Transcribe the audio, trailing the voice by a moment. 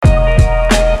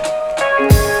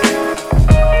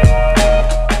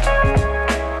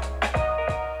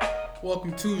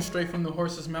2, straight from the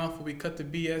horse's mouth, where we cut the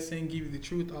BS in, give you the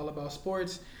truth, all about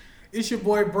sports. It's your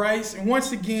boy Bryce, and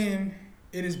once again,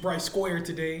 it is Bryce Square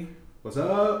today. What's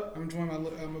up? I'm joined by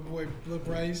my boy Lil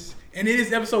Bryce, and it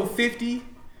is episode 50.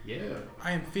 Yeah.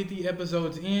 I am 50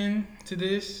 episodes in to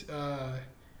this.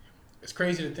 It's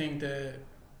crazy to think that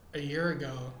a year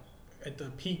ago, at the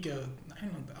peak of, I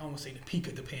don't want to say the peak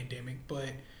of the pandemic,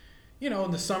 but in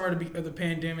the summer of the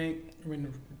pandemic,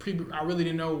 when I really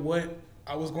didn't know what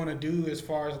I was going to do as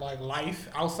far as like life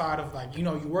outside of like, you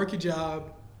work your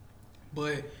job,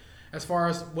 but as far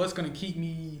as what's going to keep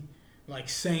me like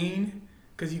sane,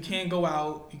 because you can't go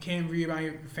out, you can't be around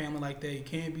your family like that, you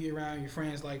can't be around your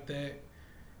friends like that.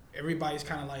 Everybody's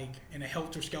kind of like in a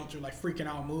helter-skelter, like freaking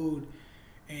out mood.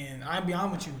 And I'll be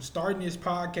honest with you, starting this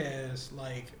podcast,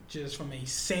 like just from a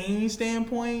sane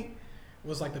standpoint,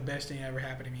 was like the best thing that ever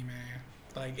happened to me, man.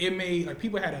 Like it made, like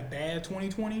people had a bad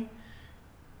 2020.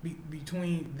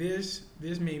 Between this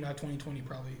made my 2020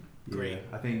 probably great. Yeah,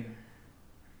 I think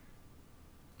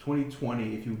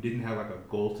 2020, if you didn't have like a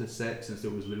goal to set, since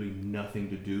there was literally nothing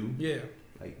to do,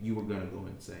 like you were gonna go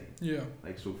insane. Yeah.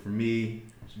 Like so for me,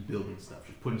 just building stuff,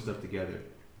 just putting stuff together,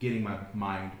 getting my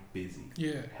mind busy.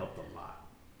 Yeah. Helped a lot.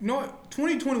 You know what?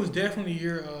 2020 was definitely a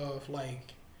year of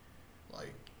like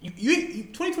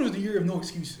 2020 was the year of no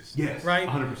excuses. Yes. Right.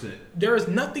 100%. There is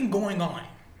nothing going on.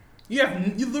 You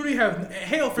literally have,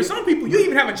 hell, for some people, you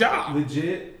even have a job.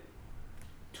 Legit,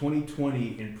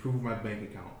 2020 improved my bank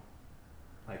account,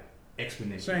 like,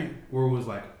 exponentially. Same. Where it was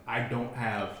like, I don't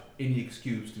have any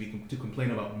excuse to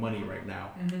complain about money right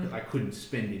now, because I couldn't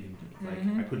spend anything. Like,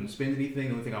 I couldn't spend anything.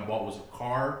 The only thing I bought was a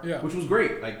car, which was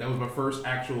great. Like, that was my first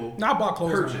actual I bought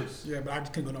clothes purchase. Yeah, but I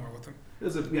just couldn't go nowhere with them. I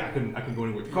couldn't go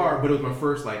anywhere with the car, but it was my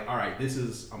first, like, all right,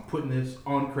 I'm putting this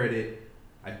on credit.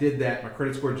 I did that. My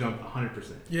credit score jumped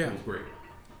 100%. Yeah, it was great.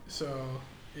 So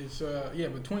it's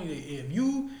but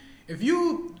 20.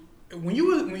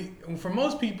 For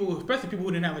most people, especially people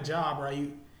who didn't have a job,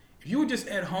 right? If you were just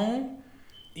at home,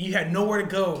 and you had nowhere to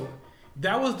go,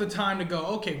 that was the time to go.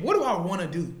 Okay, what do I want to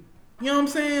do? You know what I'm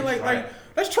saying? Like,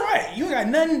 let's try it. You ain't got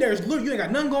nothing. You ain't got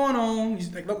nothing going on.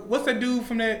 Like, what's that dude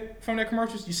from that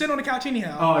commercial? You sit on the couch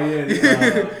anyhow. Oh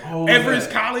yeah. Everest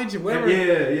College or whatever.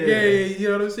 Yeah. You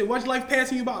know what I'm saying? Watch life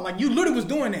passing you by. Like you literally was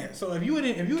doing that. So if you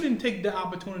didn't take the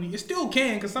opportunity, it still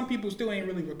can, because some people still ain't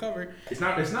really recovered. It's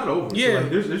not over. Yeah. So like,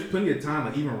 there's plenty of time.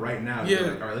 Like even right now. Yeah.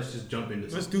 Like, all right, let's just jump into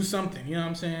something. Let's do something. You know what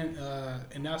I'm saying?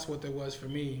 And that's what there was for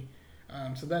me.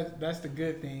 So that's the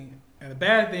good thing. And the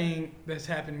bad thing that's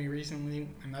happened to me recently,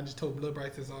 and I just told Lil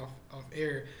Bryce this off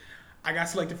air, I got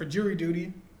selected for jury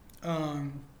duty. I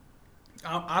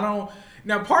don't.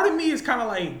 Now, part of me is kind of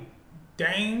like,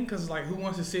 dang, because like, who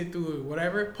wants to sit through it,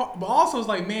 whatever. But also, it's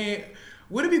like, man,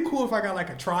 would it be cool if I got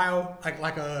like a trial,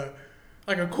 like a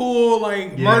cool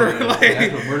murder, a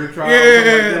murder trial?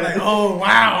 Yeah, like oh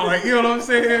wow, like you know what I'm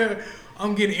saying?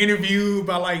 I'm getting interviewed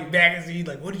by like magazines,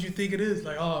 like what did you think of this?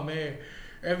 Like oh man.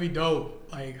 That'd be dope.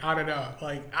 Like, I don't know.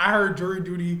 Like, I heard jury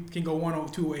duty can go one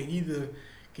of two ways. Either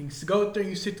can go there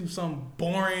and you sit through some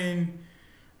boring,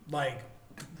 like,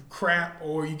 crap,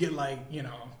 or you get, like, an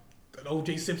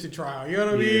O.J. Simpson trial. You know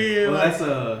what I mean? Well, like,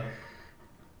 that's,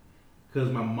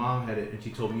 because my mom had it and she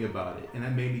told me about it. And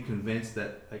that made me convinced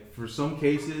that, like, for some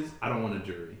cases, I don't want a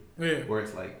jury. Yeah. Where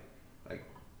it's like,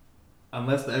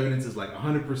 unless the evidence is, like,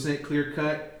 100% clear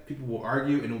cut, people will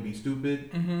argue and it'll be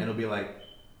stupid. And it'll be like,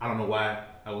 I don't know why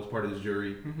I was part of this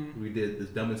jury. We did this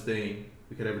dumbest thing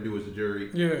we could ever do as a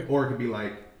jury. Yeah. Or it could be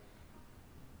like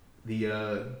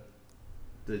the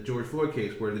George Floyd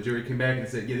case where the jury came back and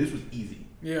said, yeah, this was easy.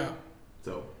 Yeah.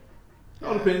 So, it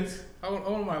all depends. I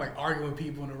don't mind like arguing with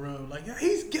people in the room. Like, yeah,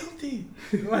 he's guilty.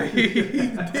 Like, he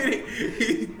did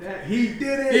it. He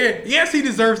did it. Yeah. Yes, he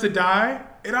deserves to die.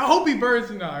 And I hope he burns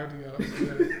tonight.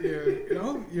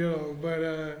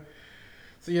 But...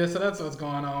 So that's what's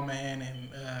going on, man. And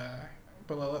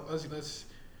but let's.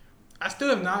 I still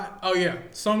have not. Oh yeah,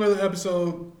 song of the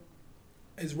episode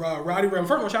is Roddy Rebel.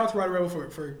 First of all, shout out to Roddy Rebel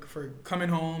for coming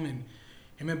home, and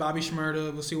him and Bobby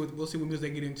Shmurda. We'll see what music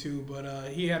they get into. But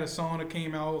he had a song that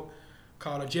came out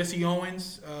called Jesse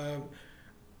Owens.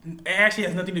 It actually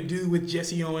has nothing to do with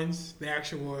Jesse Owens, the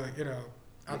actual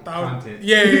I thought content.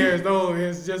 No,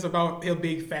 it's just about him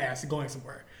being fast and going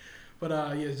somewhere. But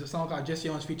it's a song called Jesse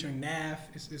Owens featuring Nav.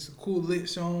 It's a cool lit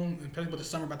song, especially with the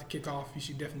summer about to kick off. You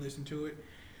should definitely listen to it.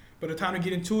 But the time to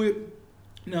get into it.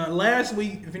 Now, last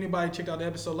week, if anybody checked out the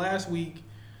episode last week,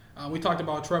 we talked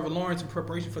about Trevor Lawrence in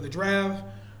preparation for the draft.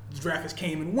 The draft has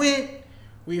came and went.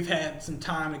 We've had some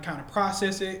time to kind of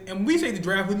process it. And when we say the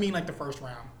draft, we mean like the first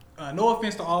round no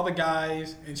offense to all the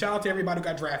guys, and shout out to everybody who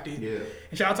got drafted. Yeah.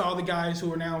 And shout out to all the guys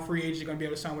who are now free agents, going to be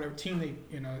able to sign whatever team they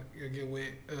get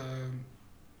with.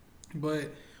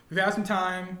 But we've had some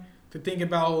time to think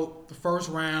about the first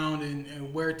round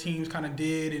and where teams kind of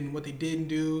did and what they didn't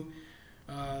do.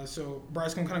 So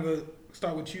Bryce, I'm kind of go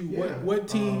start with you. Yeah. What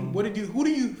team? What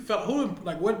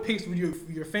picks were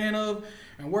you're a fan of,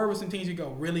 and where were some teams you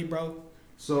go, really, bro?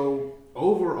 So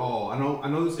overall, I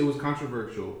know it was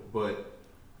controversial, but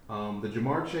the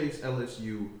Ja'Marr Chase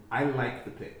LSU, I like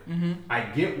the pick. Mm-hmm. I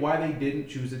get why they didn't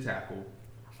choose a tackle.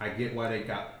 I get why they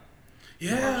got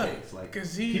Ja'Marr Chase. Like,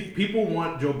 because people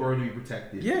want Joe Burrow to be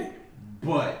protected. Yeah,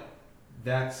 but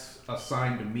that's a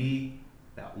sign to me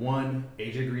that one,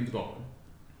 AJ Green's gone.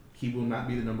 He will not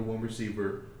be the number one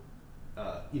receiver,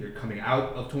 either coming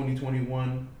out of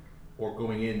 2021 or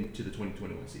going into the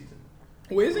 2021 season.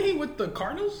 Well, isn't he with the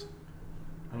Cardinals?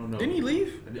 I don't know. Didn't he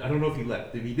leave? I don't know if he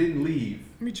left. If he didn't leave,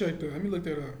 let me check that. Let me look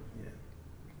that up.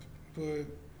 Yeah.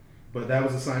 But that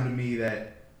was a sign to me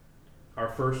that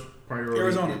our first priority.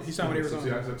 Arizona. He signed with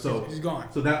Arizona. So he's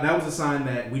gone. So that was a sign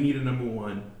that we need a number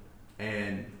one,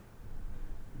 and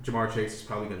Ja'Marr Chase is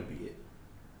probably going to be it,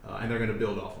 and they're going to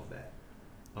build off of that.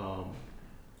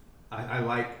 I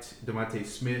liked DeVonta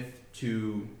Smith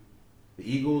to the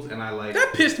Eagles, and I like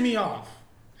that pissed me off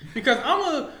because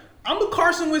I'm a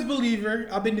Carson Wentz believer.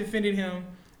 I've been defending him,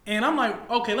 and I'm like,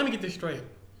 okay, let me get this straight.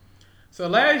 So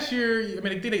last year, I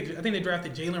think they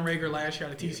drafted Jalen Reagor last year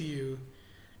out of TCU,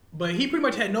 but he pretty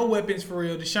much had no weapons for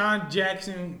real. Deshaun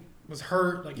Jackson was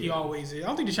hurt, like he always is. I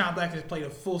don't think Deshaun Jackson has played a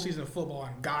full season of football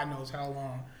in God knows how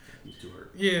long. He's too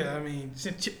hurt. Yeah, I mean,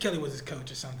 since Chip Kelly was his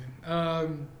coach or something.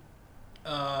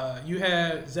 You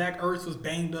had Zach Ertz was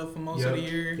banged up for most of the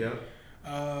year.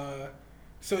 Yep.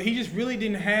 So he just really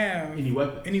didn't have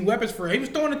any weapons for it. He was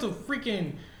throwing it to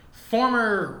freaking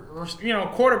former,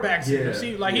 quarterbacks. He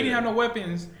didn't have no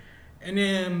weapons. And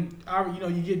then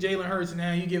you get Jalen Hurts, and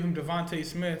now you give him DeVonta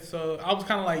Smith. So I was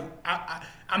kind of like,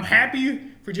 I'm happy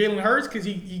for Jalen Hurts because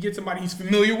he gets somebody he's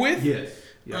familiar with. Yes.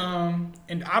 Yeah.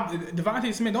 And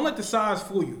DeVonta Smith, don't let the size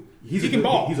fool you. He can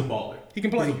ball. He's a baller. He can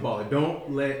play. He's a baller.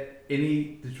 Don't let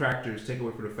any detractors take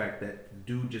away from the fact that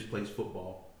dude just plays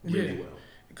football really well.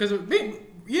 Because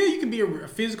you can be a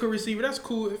physical receiver. That's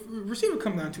cool. If a receiver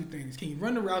comes down to two things: can you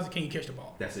run the routes and can you catch the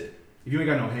ball? That's it. If you ain't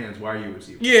got no hands, why are you a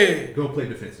receiver? Yeah. Go play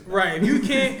defensive. Right. If you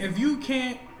can't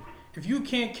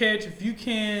catch, if you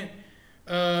can't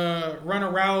run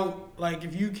a route, like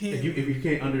if you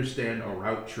can't understand a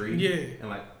route tree,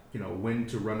 and when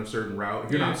to run a certain route,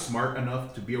 if you're not smart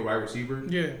enough to be a wide receiver,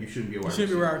 you shouldn't be a wide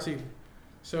receiver.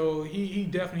 So he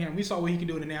definitely we saw what he could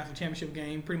do in the national championship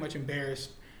game. Pretty much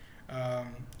embarrassed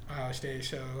Ohio State.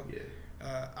 So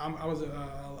I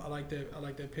like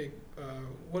that pick.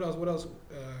 What else?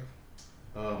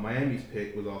 Miami's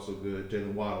pick was also good,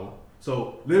 Jalen Waddle.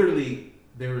 So literally,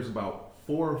 there was about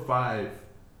 4 or 5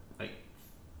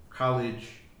 college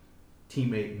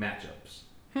teammate matchups.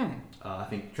 I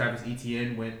think Travis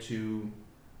Etienne went to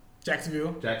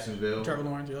Jacksonville. Trevor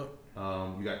Lawrence. Yep.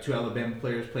 We got 2 Alabama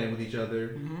players playing with each other.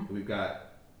 Mm-hmm. We've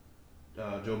got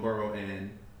Joe Burrow and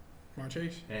Ja'Marr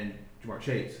Chase.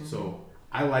 Mm-hmm. So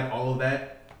I like all of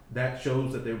that. That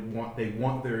shows that they want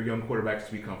their young quarterbacks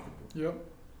to be comfortable. Yep.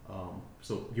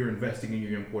 So you're investing in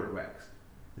your young quarterbacks.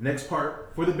 The next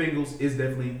part for the Bengals is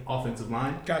definitely offensive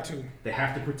line. Got to. They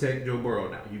have to protect Joe Burrow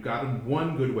now. You got him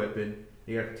one good weapon.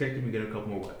 You got to protect him and get a couple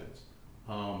more weapons.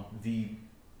 The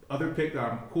other pick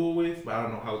that I'm cool with, but I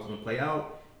don't know how it's going to play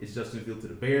out, is Justin Fields to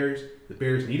the Bears. The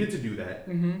Bears needed to do that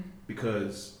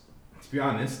because, to be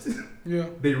honest,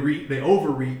 they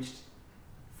overreached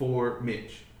for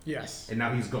Mitch. Yes. And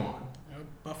now he's gone.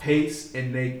 Pace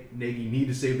and Nagy need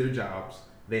to save their jobs.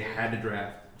 They had to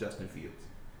draft Justin Fields.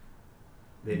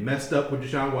 They messed up with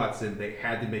Deshaun Watson. They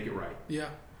had to make it right. Yeah.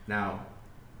 Now,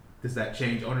 does that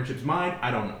change ownership's mind?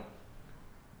 I don't know.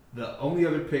 The only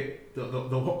other pick, the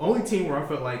only team where I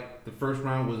felt like the first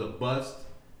round was a bust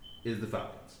is the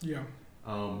Falcons. Yeah.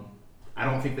 I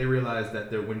don't think they realized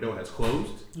that their window has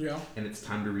closed. Yeah. And it's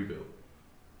time to rebuild.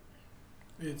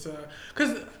 It's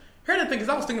because here's the thing, because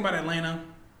I was thinking about Atlanta,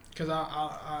 because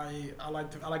I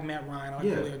like Matt Ryan, I like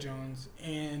Julio Jones,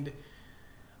 and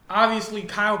obviously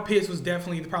Kyle Pitts was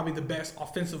definitely probably the best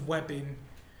offensive weapon.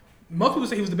 Most people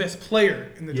say he was the best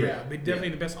player in the draft, but definitely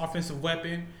the best offensive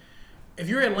weapon. If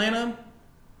you're Atlanta,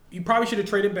 you probably should have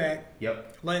traded back.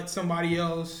 Yep. Let somebody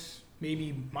else,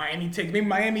 maybe Miami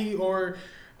or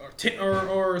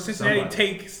Cincinnati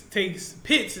takes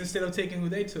Pitts instead of taking who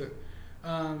they took.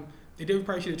 They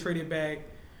probably should have traded back.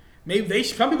 Maybe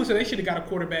some people say they should have got a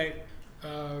quarterback.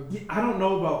 I don't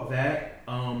know about that.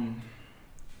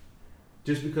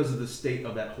 just because of the state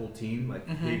of that whole team. Like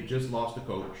they just lost a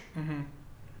coach, and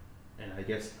I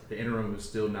guess the interim is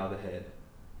still now the head.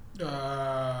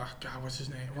 God, what's his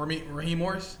name? Raheem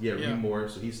Morris. Yeah, Raheem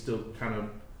Morris. So he's still kind of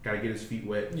got to get his feet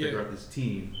wet, figure out this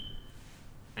team.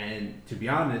 And to be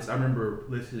honest, I remember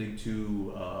listening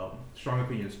to Strong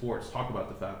Opinion Sports talk about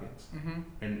the Falcons,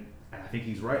 and I think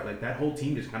he's right. Like that whole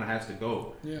team just kind of has to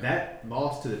go. Yeah. That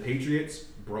loss to the Patriots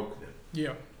broke them.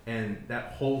 Yeah. And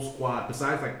that whole squad,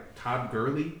 besides like Todd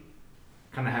Gurley,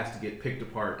 kind of has to get picked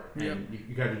apart. And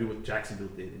you got to do what Jacksonville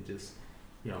did and just,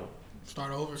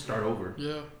 start over.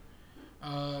 Yeah.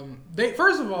 They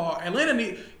first of all, Atlanta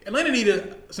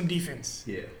needed some defense.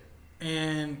 Yeah.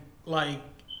 And like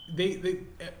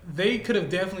they could have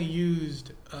definitely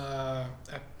used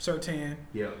Surtain.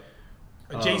 Yeah.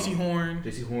 J.C. Horn, the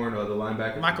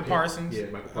linebacker. Michael Parsons. Yeah,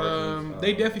 Michael Parsons.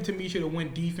 They definitely, to me, should have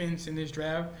went defense in this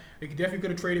draft. They definitely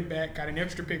could have traded back, got an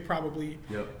extra pick probably.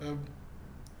 Yep.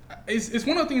 It's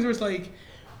one of the things where it's like,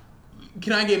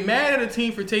 can I get mad at a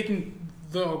team for taking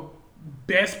the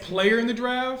best player in the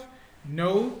draft?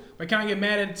 No. But can I get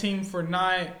mad at a team for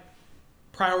not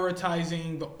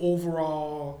prioritizing the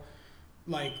overall,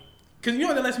 like, because you know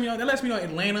what that lets me know? That lets me know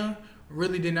Atlanta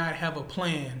really did not have a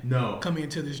plan coming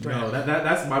into this draft. No,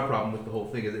 that's my problem with the whole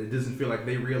thing. Is it doesn't feel like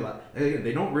they realize.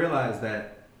 They don't realize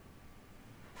that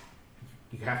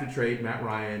you have to trade Matt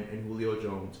Ryan and Julio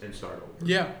Jones and start over.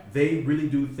 Yeah. They really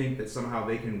do think that somehow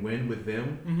they can win with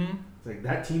them. Mm-hmm. It's like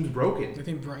that team's broken. The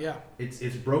team's yeah.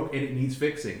 It's broke and it needs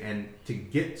fixing. And to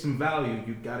get some value,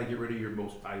 you got to get rid of your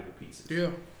most valuable pieces. Yeah.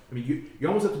 I mean, you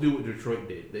almost have to do what Detroit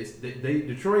did.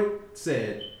 Detroit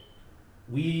said,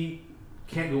 we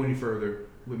can't go any further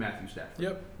with Matthew Stafford.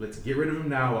 Yep. Let's get rid of him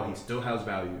now while he still has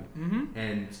value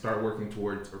and start working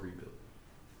towards a rebuild.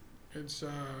 It's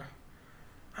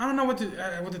I don't know what to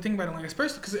think about Atlanta,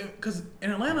 especially because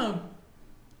in Atlanta,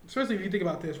 especially if you think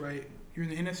about this, right? You're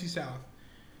in the NFC South.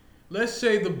 Let's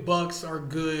say the Bucks are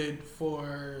good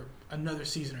for another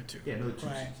season or two. Yeah, another 2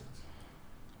 seasons.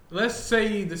 Let's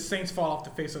say the Saints fall off the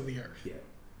face of the earth. Yeah.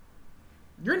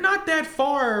 You're not that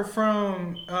far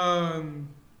from.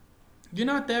 You're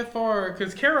not that far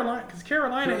because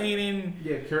Carolina ain't in.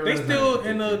 Yeah, Carolina. They still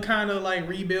in a kind of like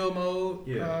rebuild mode.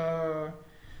 Yeah.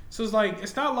 So it's like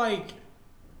it's not like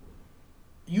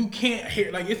you can't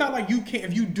hit. Like it's not like you can't.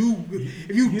 If you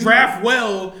draft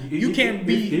well, you can't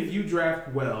be. If you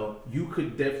draft well, you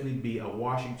could definitely be a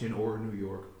Washington or a New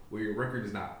York where your record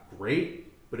is not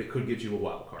great, but it could get you a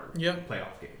wild card.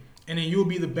 Playoff game. And then you'll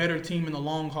be the better team in the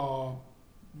long haul,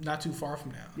 not too far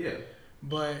from now. Yeah.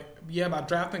 But yeah, by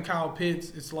drafting Kyle Pitts,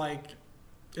 it's like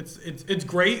it's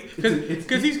great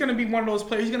because he's gonna be one of those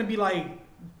players. He's gonna be like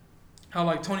how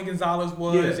like Tony Gonzalez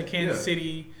was in Kansas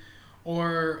City,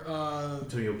 or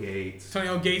Antonio Gates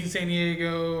in San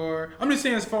Diego. Or I'm just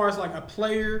saying as far as like a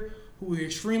player who is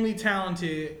extremely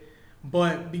talented,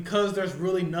 but because there's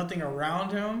really nothing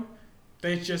around him,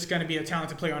 there's just gonna be a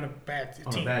talented player on a bad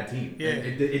team. Yeah,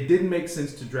 and it didn't make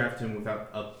sense to draft him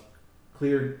without a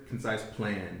clear, concise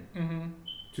plan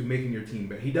to making your team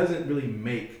better. He doesn't really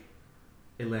make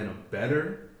Atlanta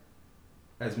better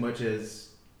as much as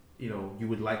you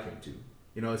would like him to.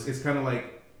 It's kind of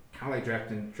like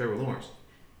drafting Trevor Lawrence.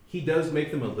 He does make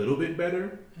them a little bit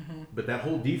better, but that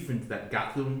whole defense that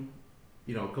got them,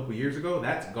 a couple years ago,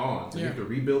 that's gone. So you have to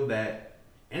rebuild that,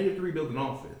 and you have to rebuild an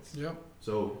offense. Yep.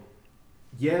 So,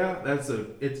 yeah,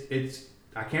 it's.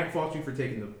 I can't fault you for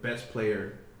taking the best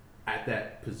player at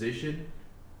that position,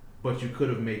 but you could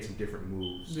have made some different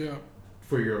moves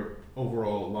for your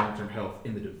overall long-term health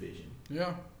in the division.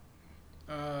 Yeah.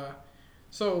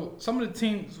 So some of the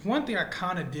teams, one thing I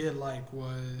kind of did like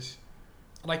was,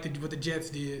 what the Jets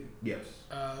did. Yes.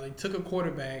 They took a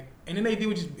quarterback, and then they did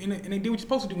what you're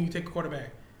supposed to do when you take a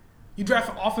quarterback. You draft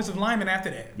an offensive lineman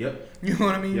after that. Yep. You know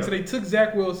what I mean? Yep. So they took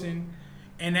Zach Wilson,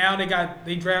 and now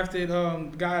they drafted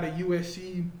the guy at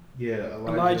USC. Yeah,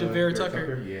 Elijah Vera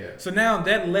Tucker. Yeah. So now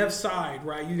that left side,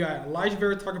 right? You got Elijah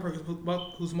Vera Tucker,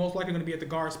 who's most likely going to be at the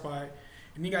guard spot,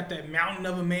 and you got that mountain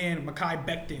of a man, Mekhi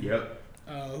Becton. Yep.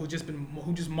 Who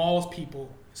just mauls people.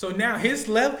 So now his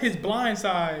blind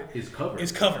side is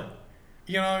covered.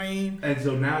 You know what I mean? And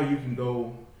so now you can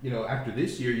go. After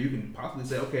this year, you can possibly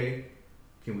say, okay,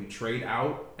 can we trade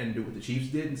out and do what the Chiefs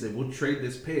did and say we'll trade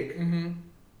this pick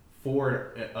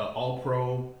for an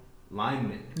All-Pro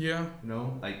lineman. Yeah.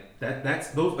 Like that. That's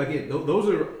those again. Those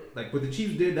are like what the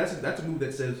Chiefs did. That's a move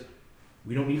that says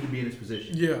we don't need to be in this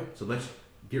position. Yeah. So let's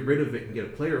get rid of it and get a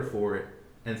player for it,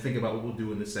 and think about what we'll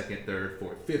do in the second, third,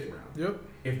 fourth, fifth round. Yep.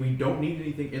 If we don't need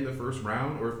anything in the first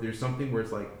round, or if there's something where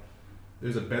it's like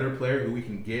there's a better player who we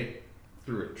can get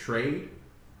through a trade,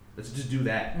 let's just do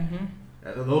that.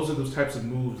 Those are those types of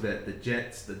moves that the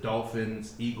Jets, the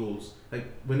Dolphins, Eagles, like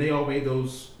when they all made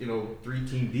those,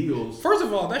 3-team deals. First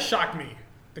of all, that shocked me.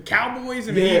 The Cowboys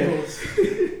and the Eagles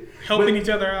helping each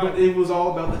other out. But it was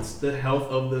all about the health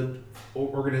of the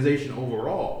organization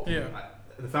overall. Yeah.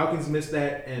 The Falcons missed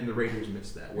that, and the Raiders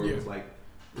missed that. Where it was like,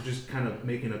 we're just kind of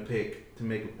making a pick to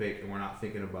make a pick, and we're not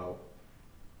thinking about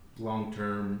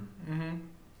long-term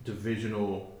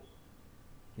divisional,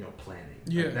 planning.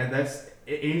 Yeah. That's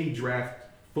any draft,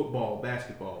 football,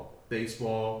 basketball,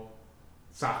 baseball,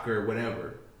 soccer,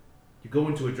 whatever. You go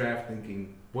into a draft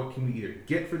thinking, what can we either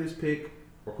get for this pick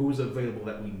or who's available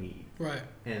that we need? Right.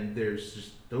 And there's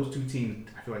just those two teams,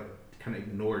 I feel like, kind of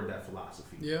ignored that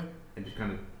philosophy. Yeah. And just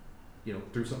kind of,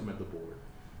 threw something at the board.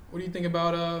 What do you think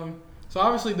about so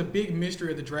obviously the big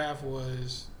mystery of the draft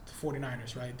was the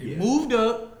 49ers, right? They moved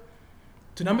up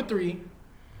to number 3.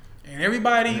 And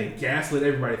everybody and they gaslit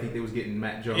everybody. I think they was getting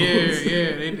Matt Jones.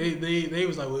 Yeah. They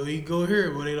was like, well, he go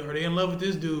here. Well, they in love with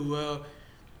this dude. Well,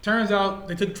 turns out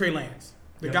they took Trey Lance,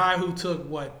 the guy who took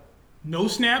no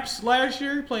snaps last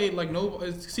year. Played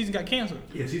his season got canceled.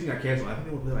 Yeah, season got canceled. I think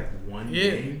they would play one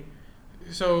game.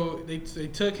 So they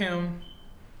took him,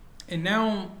 and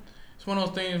now it's one of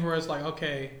those things where it's like,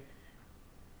 okay,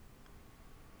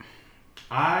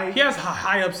 he has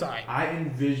high upside. I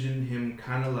envision him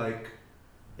kind of like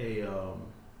a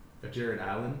Jared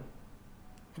Allen.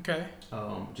 Okay.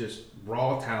 Just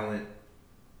raw talent,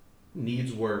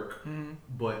 needs work,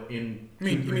 but in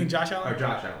you mean Josh Allen? Or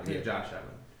Josh Allen, yeah, Josh Allen.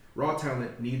 Raw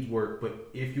talent, needs work, but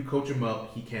if you coach him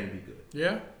up, he can be good.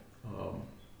 Yeah.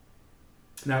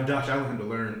 Now Josh Allen had to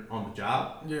learn on the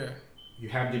job. Yeah. You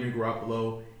have Jimmy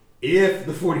Garoppolo. If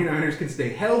the 49ers can stay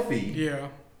healthy,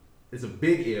 it's a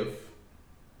big if.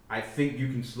 I think you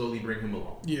can slowly bring him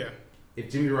along. Yeah. If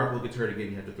Jimmy Garoppolo gets hurt again,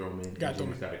 you have to throw him in.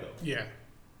 Jimmy's got to go. Yeah.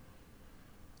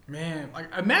 Man,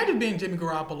 imagine being Jimmy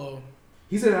Garoppolo.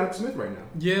 He's at Alex Smith right now.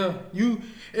 Yeah,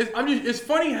 it's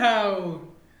funny how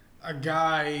a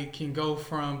guy can go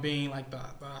from being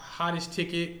the hottest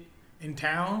ticket in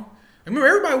town. I remember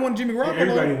everybody wanted Jimmy Garoppolo.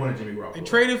 Everybody wanted Jimmy Garoppolo. They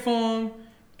traded for him,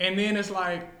 and then it's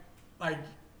like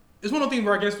it's one of those things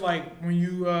where I guess when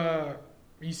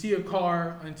you see a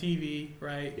car on TV,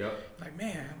 right? Yep.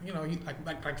 Man,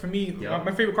 for me,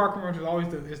 my favorite car commercial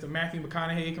is the Matthew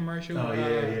McConaughey commercial. Oh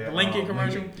yeah. The Lincoln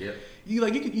commercial. Yep.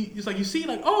 You see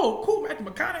oh cool, Matthew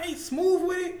McConaughey smooth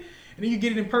with it, and then you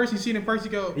get it in person. You see it in person,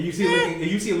 you go. And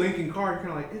you see a Lincoln car, you're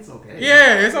kind of like, it's okay.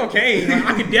 Yeah, it's okay.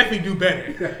 I could definitely do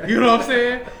better. You know what I'm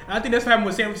saying? And I think that's what happened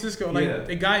with San Francisco.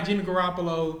 They got Jimmy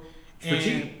Garoppolo. For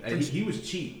cheap. He was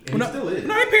cheap. And he still is.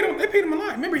 No, they paid him a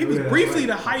lot. Remember, he was briefly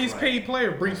the highest paid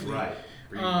player. Briefly. Right.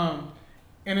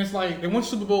 And it's they won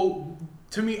Super Bowl,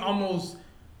 to me, almost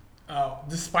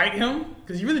despite him.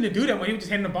 Because he really didn't do that when he was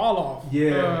just handing the ball off.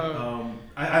 Yeah.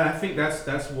 I think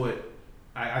that's what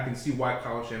I can see why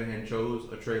Kyle Shanahan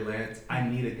chose a Trey Lance. I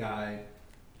need a guy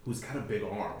who's got a big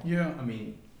arm. Yeah. I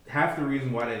mean, half the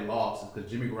reason why they lost is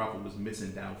because Jimmy Garoppolo was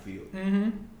missing downfield. Mm-hmm.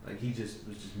 He just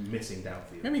was missing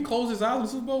downfield. Remember he closed his eyes in the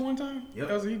Super Bowl one time? Yep.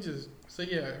 Because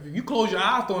if you close your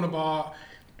eyes throwing the ball,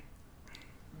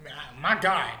 my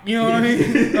God, you know what I mean?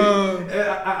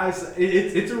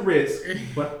 It's a risk,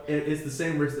 but it's the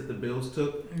same risk that the Bills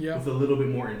took with a little bit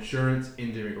more insurance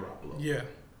in Jimmy Garoppolo. Yeah.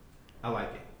 I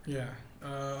like it. Yeah.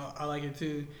 I like it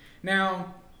too.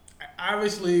 Now,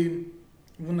 obviously,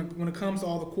 when it comes to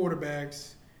all the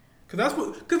quarterbacks, because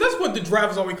that's what the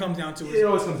draft always comes down to. It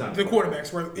always comes down to the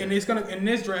quarterbacks, right? And it's gonna in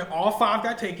this draft, all 5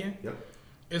 got taken. Yep.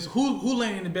 It's who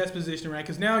landed in the best position, right?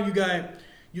 Because now you got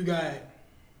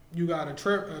a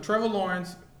Trevor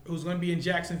Lawrence who's going to be in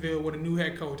Jacksonville with a new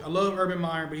head coach. I love Urban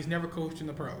Meyer, but he's never coached in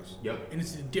the pros. Yep. And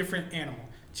it's a different animal.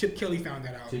 Chip Kelly found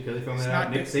that out. Nick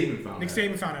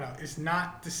Saban found it out. It's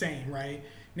not the same, right?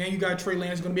 Now you got Trey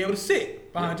Lance going to be able to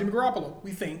sit behind Jimmy Garoppolo,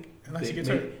 we think, unless he gets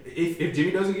hurt. If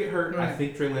Jimmy doesn't get hurt, right. I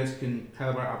think Trey Lance can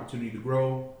have an opportunity to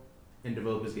grow and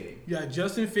develop his game. You got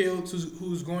Justin Fields,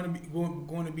 who's going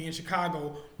to be in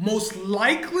Chicago, most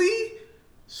likely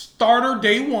starter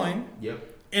day one. Yep.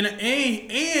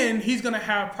 And he's going to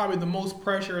have probably the most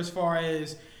pressure as far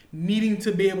as needing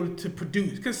to be able to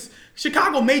produce. Because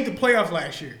Chicago made the playoffs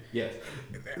last year. Yes.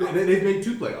 They've made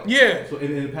 2 playoffs. Yeah. So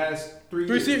in the past 3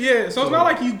 years. Yeah. So it's not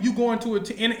like you going to a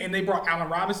team, and they brought Allen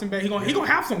Robinson back. He's gonna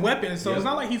have some weapons. So it's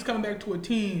not like he's coming back to a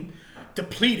team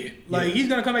depleted. He's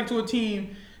going to come back to a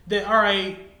team that, all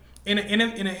right, in an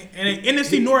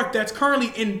NFC North that's currently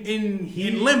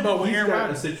in limbo with Aaron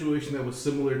Rodgers. He's got a situation that was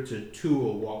similar to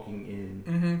Tua walking in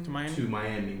to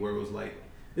Miami, where it was like,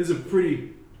 this is a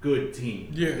pretty good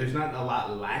team. Yeah. There's not a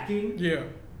lot lacking. Yeah.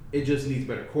 It just needs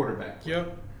better quarterback play.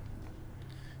 Yep.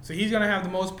 So he's going to have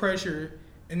the most pressure.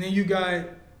 And then you got,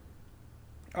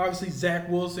 obviously, Zach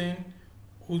Wilson,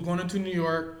 who's going into New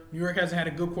York. New York hasn't had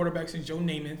a good quarterback since Joe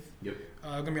Namath. Yep.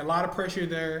 Going to be a lot of pressure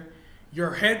there.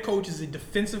 Your head coach is a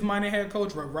defensive-minded head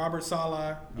coach, Robert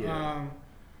Saleh. Yeah.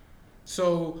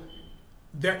 So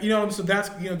that so that's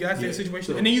the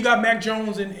situation. So, and then you got Mac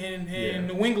Jones in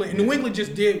New England. And New England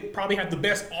just probably had the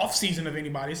best offseason of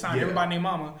anybody. It's not everybody named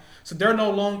Mama. So they're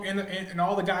no longer and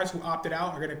all the guys who opted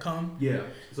out are going to come. Yeah.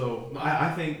 So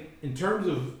I think in terms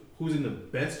of who's in the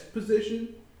best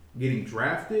position getting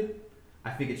drafted,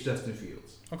 I think it's Justin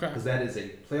Fields. Okay. Because that is a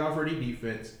playoff-ready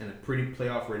defense and a pretty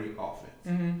playoff-ready offense.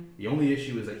 Mm-hmm. The only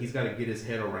issue is that he's got to get his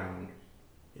head around,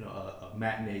 a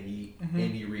Matt Nagy,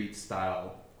 Andy Reid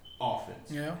style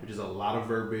offense, which is a lot of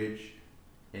verbiage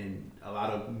and a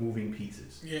lot of moving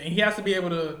pieces. Yeah, and he has to be able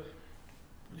to.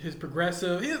 His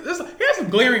progressive. He has some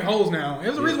glaring holes now.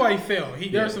 There's a reason why he failed.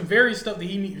 There are some very stuff that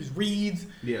he needs reads.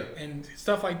 Yeah. And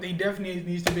stuff like they definitely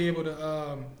needs to be able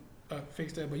to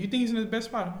fix that. But you think he's in the best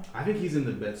spot? I think he's in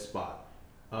the best spot.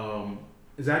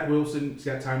 Zach Wilson's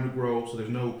got time to grow, so there's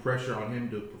no pressure on him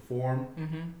to perform.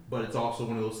 Mm-hmm. But it's also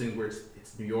one of those things where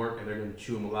it's New York and they're going to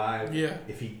chew him alive. Yeah.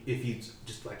 If he's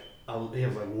just he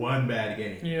has one bad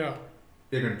game. Yeah.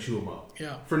 They're going to chew him up.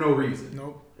 Yeah. For no reason.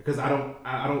 Nope. Because I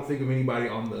don't think of anybody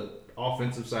on the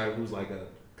offensive side who's like a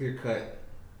clear cut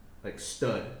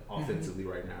stud offensively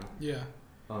right now. Yeah.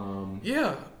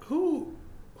 Who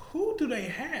do they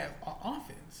have on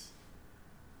offense?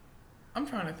 I'm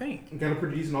trying to think. Got a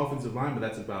pretty decent offensive line, but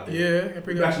that's about it. Yeah,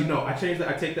 pretty good. Actually, no, I changed that.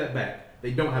 I take that back.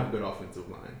 They don't have a good offensive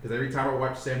line because every time I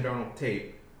watch Sam Darnold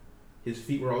tape, his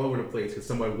feet were all over the place because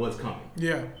somebody was coming.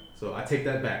 Yeah. So I take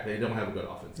that back. They don't have a good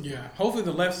offensive line. Hopefully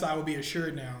the left side will be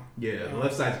assured now. Yeah, the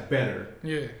left side's better.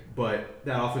 Yeah. But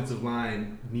that offensive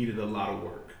line needed a lot of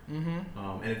work.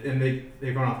 Mm-hmm. And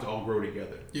they're going to have to all grow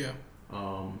together. Yeah.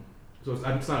 So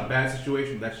it's not a bad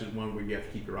situation. That's just one where you have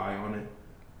to keep your eye on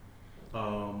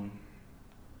it.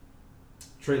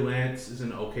 Trey Lance is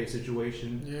in an okay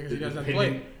situation. Yeah, because he doesn't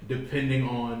play. Depending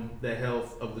on the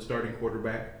health of the starting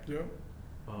quarterback. Yeah.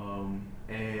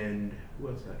 And who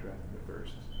else got drafted in the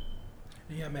first?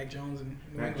 Yeah, Mac Jones and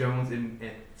Mac Jones and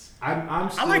I'm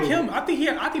still, I like him. I think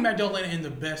Mac Jones landed in the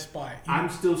best spot. I'm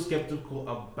still skeptical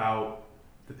about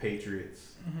the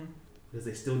Patriots because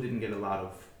they still didn't get a lot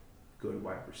of good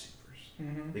wide receivers.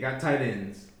 Mm-hmm. They got tight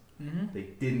ends. Mm-hmm. They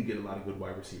didn't get a lot of good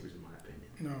wide receivers, in my opinion.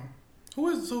 No.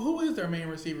 Who is their main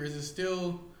receiver? Is it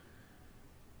still?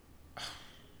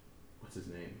 What's his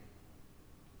name?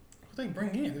 Who they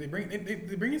bring in? Did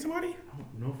they bring in somebody? I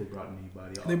don't know if they brought in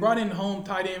anybody. They brought in home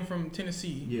tight end from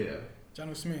Tennessee. Yeah.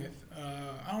 Jonnu Smith.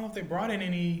 I don't know if they brought in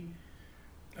any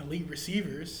elite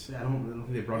receivers. I don't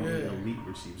think they brought in any elite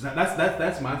receivers.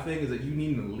 That's my thing is that you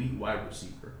need an elite wide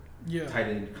receiver. Yeah. Tight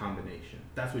end combination.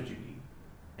 That's what you need.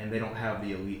 And they don't have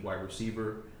the elite wide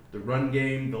receiver. The run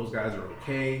game, those guys are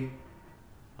okay.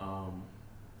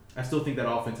 I still think that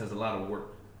offense has a lot of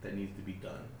work that needs to be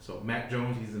done. So Mac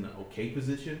Jones, he's in an okay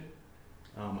position.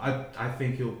 I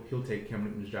think he'll take Cam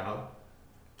Newton's job.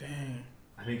 Dang.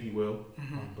 I think he will.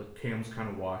 Mm-hmm. But Cam's kind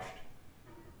of washed.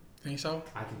 Think so?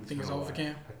 I think it's over for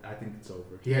Cam? I think it's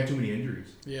over. He had too many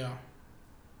injuries. Yeah.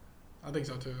 I think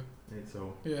so too.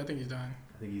 I think he's done.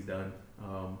 I think he's done.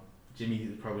 Jimmy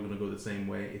is probably going to go the same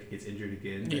way. If he gets injured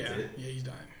again, that's it. Yeah, he's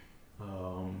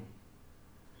done.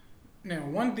 Now,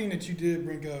 one thing that you did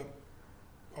bring up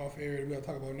off air that we got to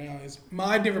talk about now is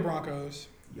my Denver Broncos.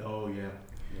 Oh, yeah.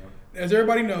 As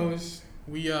everybody knows,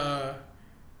 we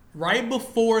right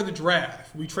before the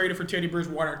draft, we traded for Teddy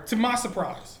Bridgewater, to my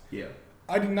surprise. Yeah.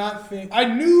 I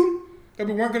knew that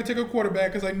we weren't going to take a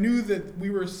quarterback because I knew that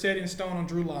we were set in stone on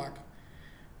Drew Lock.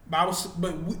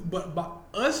 But by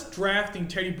us drafting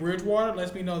Teddy Bridgewater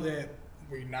lets me know that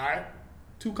we're not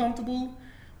too comfortable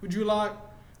with Drew Lock.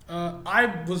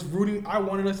 I was rooting. I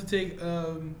wanted us to take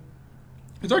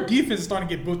because our defense is starting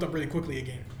to get built up really quickly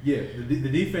again. Yeah, the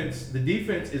defense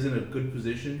is in a good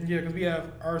position. Yeah, because we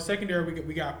have our secondary.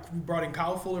 We brought in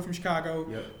Kyle Fuller from Chicago.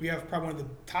 Yep. We have probably one of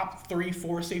the top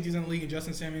 3-4 safeties in the league, in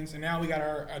Justin Simmons, and now we got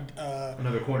our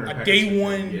another corner. A day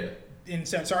one. Yeah.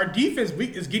 So our defense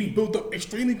is getting built up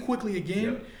extremely quickly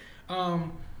again. Yep.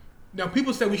 Now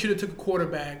people said we should have took a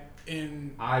quarterback,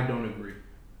 and I don't agree.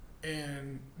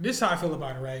 And this is how I feel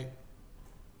about it, right?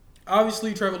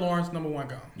 Obviously, Trevor Lawrence, number 1,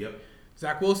 gone. Yep.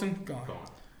 Zach Wilson, gone.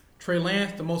 Trey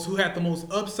Lance, who had the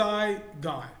most upside,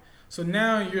 gone. So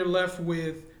now you're left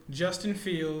with Justin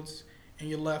Fields, and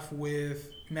you're left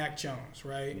with Mac Jones,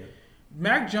 right? Yep.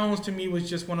 Mac Jones to me was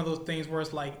just one of those things where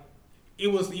it's like it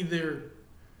was either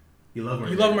you love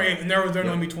him, and there was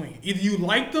no in between. Either you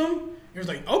liked them. It was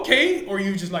like, okay, or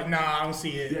you just like, nah, I don't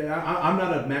see it. Yeah, I'm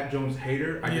not a Mac Jones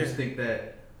hater. I just think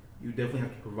that you definitely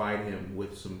have to provide him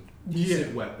with some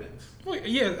decent weapons. Well,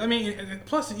 yeah, I mean,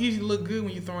 plus it's easy to look good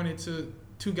when you're throwing it to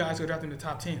two guys who are drafted in the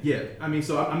top 10. Yeah, I mean,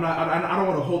 so I don't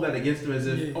want to hold that against him as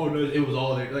if, oh, no, it was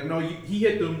all there. Like, no, he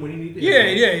hit them when he needed to hit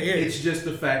them. Yeah. It's just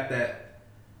the fact that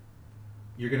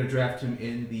you're going to draft him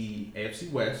in the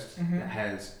AFC West that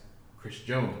has Chris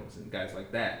Jones and guys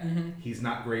like that. He's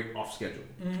not great off schedule.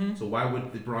 So why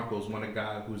would the Broncos want a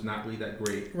guy who's not really that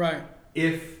great? Right.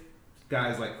 If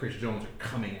guys like Chris Jones are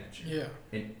coming at you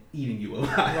and eating you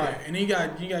alive. Right. And you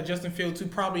got Justin Fields, who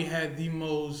probably had the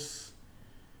most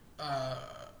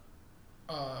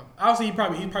obviously he's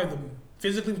probably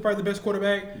physically the best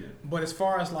quarterback, but as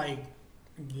far as like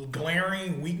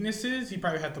glaring weaknesses, he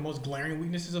probably had the most glaring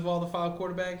weaknesses of all the 5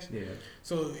 quarterbacks. Yeah.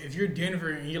 So if you're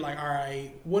Denver and you're like, all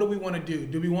right, what do we want to do?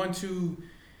 Do we want to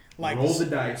like roll the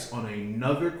dice on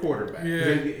another quarterback?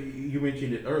 Yeah. You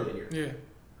mentioned it earlier. Yeah.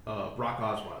 Brock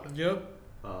Osweiler.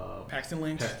 Yep. Paxton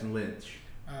Lynch.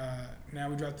 Now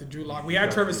we drafted Drew Lock. We had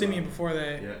Trevor Siemian before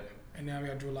that. Yeah. And now we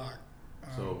got Drew Lock.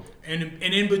 And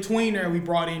in between there, we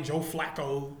brought in Joe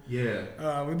Flacco.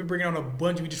 Yeah. We've been bringing on a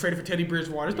bunch. We just traded for Teddy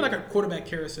Bridgewater. It's been like a quarterback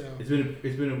carousel.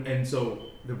 And so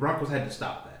the Broncos had to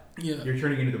stop that. Yeah. You're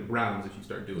turning into the Browns if you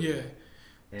start doing that.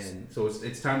 And so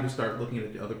it's time to start looking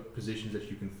at the other positions that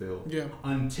you can fill. Yeah.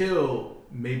 Until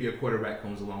maybe a quarterback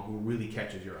comes along who really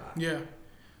catches your eye. Yeah.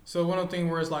 So one of the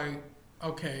things where it's like,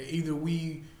 okay, either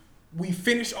we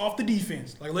finish off the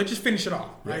defense. Like, let's just finish it off,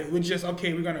 right? We're just,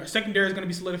 okay, secondary is going to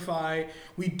be solidified.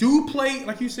 We do play,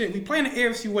 like you said, we play in the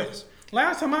AFC West.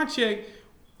 Last time I checked,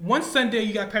 one Sunday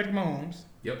you got Patrick Mahomes.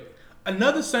 Yep.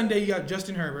 Another Sunday you got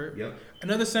Justin Herbert. Yep.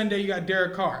 Another Sunday you got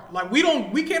Derek Carr. Like,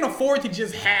 we can't afford to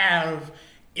just have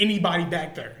anybody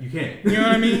back there. You can't. You know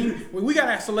what I mean? We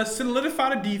got to, so let's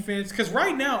solidify the defense. Because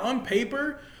right now, on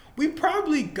paper, we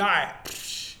probably got,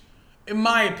 in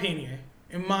my opinion,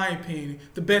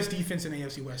 the best defense in the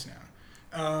AFC West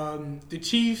now. The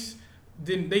Chiefs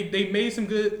they made some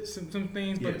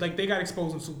things, but like they got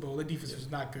exposed in the Super Bowl. The defense was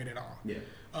not good at all.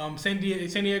 Yeah. San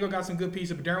Diego got some good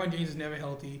pieces, but Derwin James is never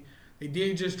healthy. They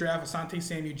did just draft Asante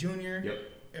Samuel Jr. Yep.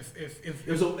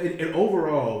 And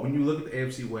overall, when you look at the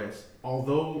AFC West,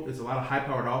 although it's a lot of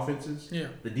high-powered offenses,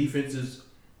 the defenses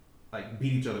like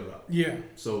beat each other up. Yeah.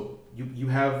 So you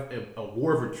have a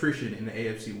war of attrition in the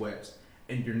AFC West.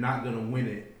 And you're not going to win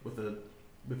it with a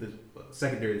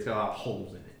secondary that's got a lot of holes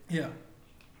in it. Yeah.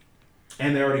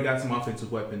 And they already got some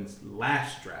offensive weapons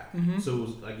last draft. So it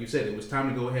was, like you said, it was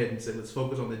time to go ahead and say, let's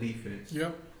focus on the defense.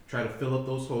 Yep. Try to fill up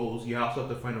those holes. You also have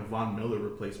to find a Von Miller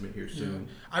replacement here soon.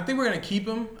 Yeah. I think we're going to keep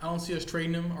him. I don't see us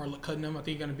trading him or cutting him. I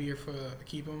think he's going to be here for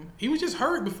keep him. He was just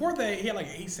hurt. Before that, he had like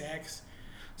 8 sacks.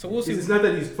 So we'll see. It's not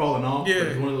that he's fallen off. Yeah. But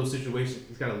it's one of those situations.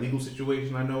 He's got a legal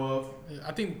situation I know of. Yeah,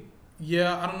 I think...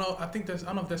 Yeah, I don't know. I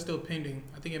don't know if that's still pending.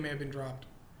 I think it may have been dropped.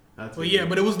 But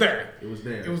it was there. It was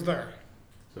there. It was there.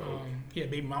 So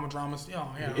baby mama dramas.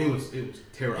 Oh, yeah. It was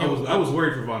terrible. I was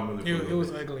worried for Von Miller. It was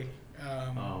ugly.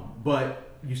 But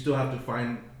you still have to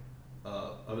find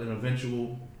an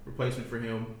eventual replacement for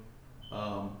him.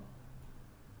 I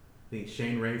think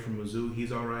Shane Ray from Mizzou,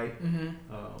 he's all right. We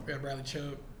got Bradley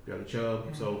Chubb.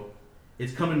 So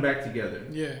it's coming back together.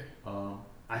 Yeah.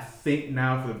 I think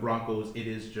now for the Broncos, it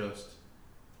is just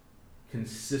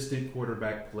consistent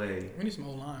quarterback play. We need some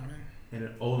O-line, man. And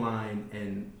an O-line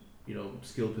and,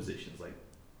 skilled positions. Like,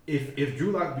 if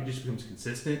Drew Lock just becomes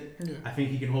consistent, I think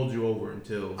he can hold you over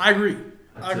until... I agree.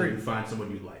 Until you find someone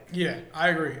you like. Yeah, I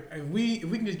agree. If we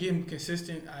can just get him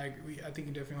consistent, I agree. I think he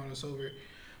can definitely hold us over.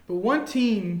 But one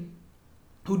team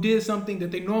who did something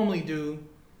that they normally do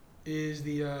is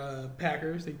the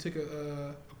Packers. They took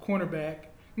a cornerback.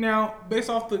 Now, based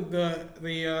off the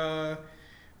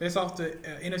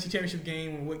NFC Championship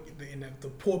game and the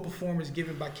poor performance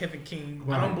given by Kevin King,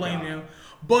 I don't blame them.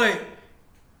 But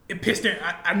it pissed him.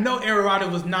 I know Aaron Rodgers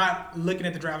was not looking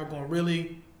at the driver going,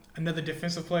 really, another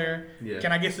defensive player? Yeah.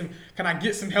 Can I get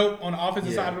some help on the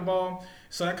offensive side of the ball?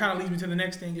 So that kind of leads me to the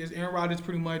next thing is Aaron Rodgers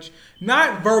pretty much,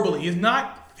 not verbally,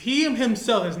 he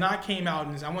himself has not came out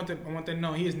and I want to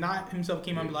know he has not himself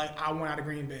came out and be like, I want out of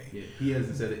Green Bay. Yeah, he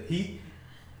hasn't said it.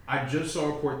 I just saw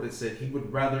a report that said he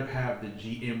would rather have the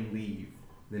GM leave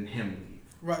than him leave.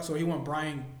 Right, so he want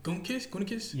Brian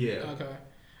Gutekunst? Yeah. Okay.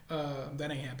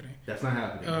 That ain't happening. That's not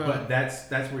happening. But that's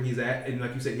where he's at. And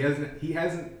like you said, he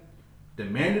hasn't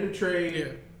demanded a trade.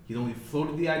 Yeah. He's only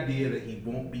floated the idea that he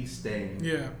won't be staying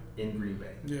in Green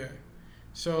Bay. Yeah.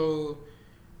 So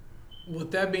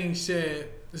with that being said,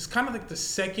 it's kind of like the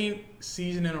second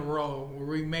season in a row where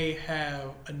we may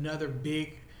have another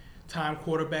big time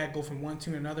quarterback go from one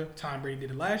team to another. Tom Brady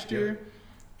did it last year,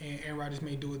 and Aaron Rodgers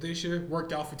may do it this year.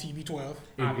 Worked out for TB12.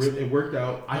 It worked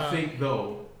out. I think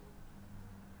though,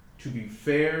 to be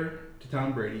fair to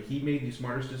Tom Brady, he made the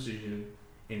smartest decision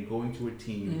in going to a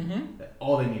team that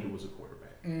all they needed was a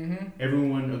quarterback.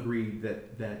 Everyone agreed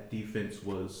that defense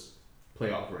was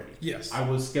playoff ready. Yes. I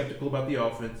was skeptical about the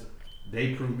offense.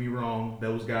 They proved me wrong.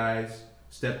 Those guys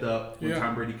stepped up when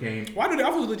Tom Brady came. Why do the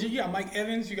offense legit? You got Mike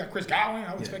Evans. You got Chris Godwin.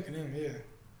 I was expecting him.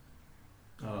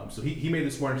 Yeah. So he made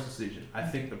the smartest decision. I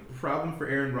think the problem for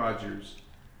Aaron Rodgers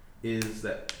is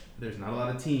that there's not a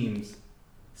lot of teams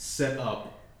set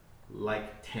up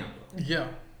like Tampa. Yeah.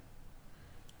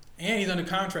 And he's under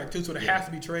contract too, so there has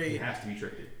to be trade. He has to be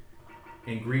traded.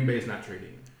 And Green Bay is not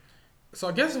trading. So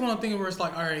I guess it's one of the things where it's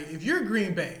like, all right, if you're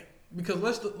Green Bay, because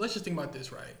let's just think about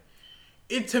this, right?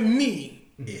 It to me,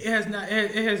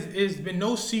 it's been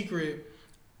no secret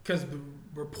because the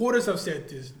reporters have said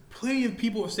this, plenty of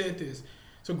people have said this.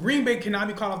 So Green Bay cannot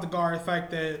be caught off the guard the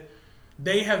fact that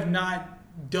they have not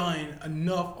done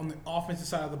enough on the offensive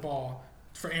side of the ball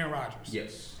for Aaron Rodgers.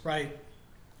 Yes. Right?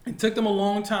 It took them a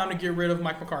long time to get rid of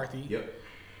Mike McCarthy. Yep.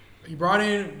 You brought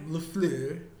in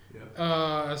LaFleur.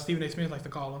 Yep. Stephen A. Smith likes to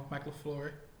call him Mike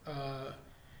LaFleur.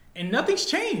 And nothing's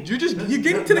changed. You're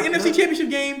getting to the NFC Championship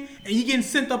game and you're getting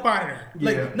sent up out of there.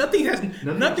 Like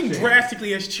nothing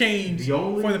drastically has changed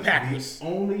for the Packers. The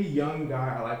only young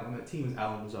guy I like on that team is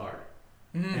Allen Lazard.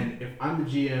 And if I'm the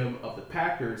GM of the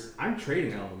Packers, I'm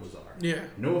trading Allen Lazard. Yeah.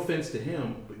 No offense to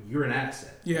him, but you're an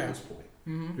asset at this point.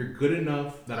 You're good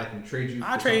enough that I can trade you.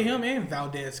 I trade him and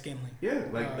Valdez Scantling. Yeah,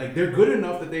 like they're good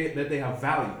enough that they have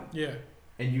value. Yeah.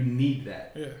 And you need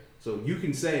that. Yeah. So you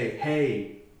can say,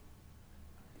 hey,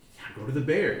 go to the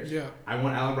Bears. Yeah. I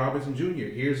want Allen Robinson Jr.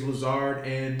 Here's Lazard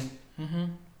and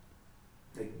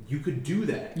like, you could do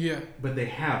that. Yeah. But they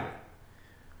haven't.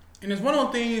 And it's one of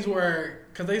those things where,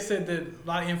 because they said that a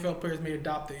lot of NFL players may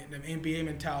adopt the NBA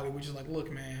mentality, which is like,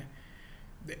 look, man,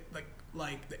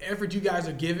 like the effort you guys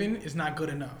are giving is not good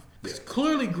enough. Because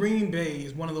clearly Green Bay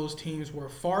is one of those teams where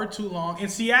far too long, and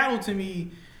Seattle to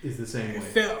me is the same way.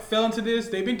 Fell into this.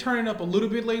 They've been turning up a little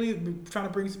bit lately, trying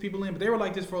to bring some people in, but they were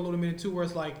like this for a little minute too, where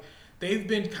it's like they've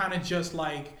been kind of just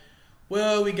like,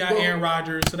 well, we got Aaron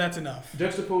Rodgers, so that's enough.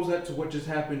 Juxtapose that to what just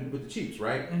happened with the Chiefs,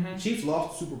 right? The Chiefs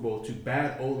lost the Super Bowl to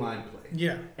bad O-line play.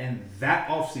 Yeah. And that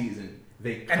offseason,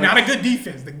 and not a good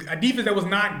defense. A defense that was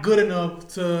not good enough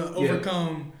to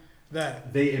overcome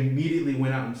that. They immediately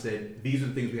went out and said, these are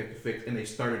the things we have to fix, and they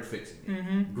started fixing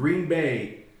it. Green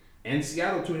Bay and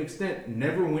Seattle, to an extent,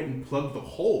 never went and plugged the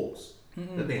holes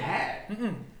that they had.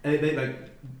 And they, like,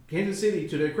 Kansas City,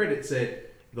 to their credit, said,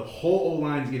 the whole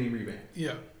O-line is getting revamped.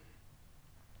 Yeah.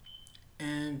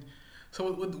 And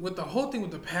so with the whole thing with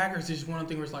the Packers, is one of the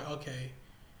things where it's like, okay,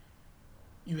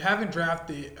 you haven't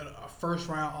drafted a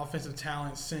first-round offensive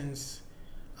talent since,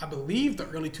 I believe, the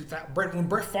early 2000s, when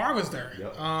Brett Favre was there.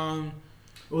 Yep.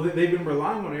 Well, they've been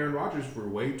relying on Aaron Rodgers for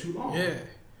way too long. Yeah.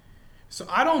 So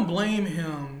I don't blame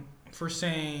him for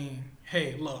saying,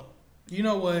 hey, look, you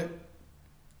know what?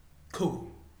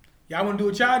 Cool. Y'all want to do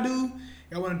what y'all do?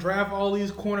 Y'all want to draft all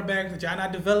these cornerbacks that y'all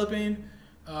not developing?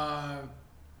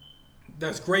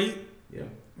 That's great. Yeah.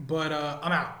 But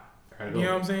I'm out. You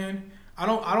know what I'm saying? I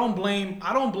don't blame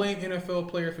NFL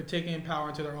players for taking power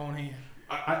into their own hand.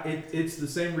 It's the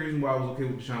same reason why I was okay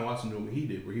with Deshaun Watson doing what he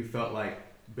did, where he felt like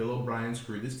Bill O'Brien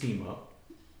screwed this team up.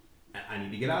 I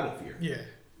need to get out of here. Yeah.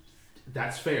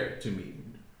 That's fair to me.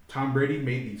 Tom Brady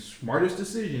made the smartest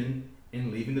decision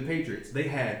in leaving the Patriots. They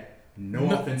had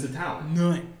no offensive talent.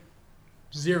 None.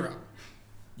 Zero.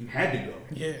 You had to go.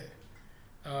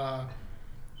 Yeah.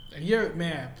 And here,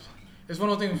 man, it's one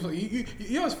of those things.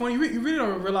 You know what's funny? You really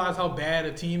don't realize how bad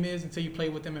a team is until you play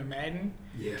with them in Madden.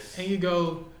 Yes. And you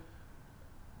go,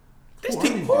 this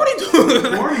team, who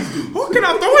can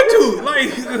I throw it to?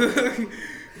 Like,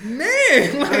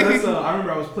 man. Like, I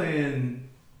remember I was playing,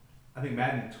 I think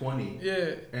Madden 20.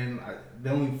 Yeah. And the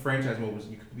only franchise mode was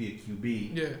you could be a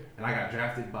QB. Yeah. And I got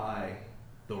drafted by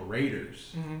the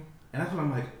Raiders. Mm-hmm. And that's when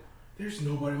I'm like, there's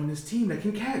nobody on this team that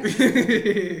can catch.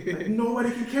 Like,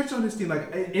 nobody can catch on this team.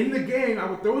 Like in the game, I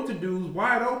would throw it to dudes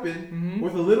wide open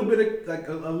with a little bit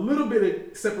of a little bit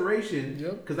of separation.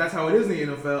 Yep. Because that's how it is in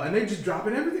the NFL, and they just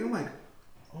dropping everything. I'm like,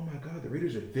 oh my god, the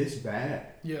Raiders are this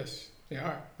bad. Yes, they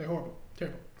are. They're horrible,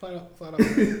 terrible, flat out.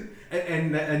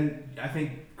 and I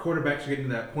think quarterbacks are getting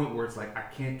to that point where it's like I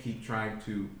can't keep trying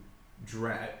to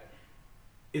drag.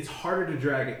 It's harder to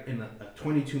drag it in a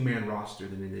 22-man roster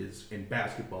than it is in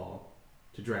basketball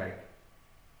to drag,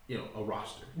 a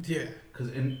roster. Yeah.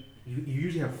 Because you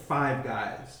usually have 5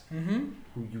 guys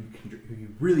who you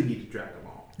really need to drag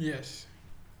along. Yes.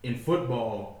 In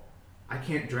football, I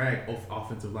can't drag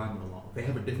offensive linemen along. They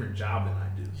have a different job than I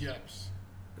do. Yes.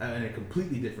 And a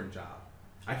completely different job.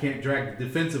 I can't drag the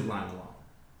defensive line along.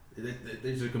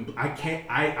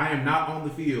 I am not on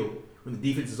the field when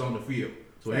the defense is on the field.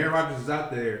 So Aaron Rodgers is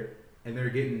out there and they're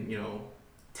getting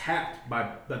tapped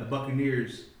by the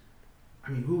Buccaneers. I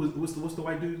mean, what's the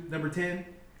white dude number 10?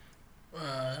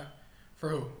 For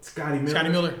who? Scotty Miller. Scotty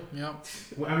Miller. Yep.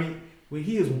 I mean, when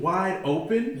he is wide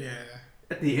open. Yeah.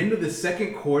 At the end of the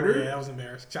second quarter. Yeah, that was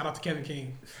embarrassing. Shout out to Kevin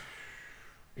King.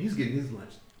 He's getting his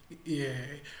lunch. Yeah.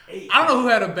 I don't know who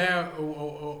had a bad,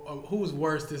 who was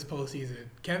worse this postseason,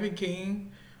 Kevin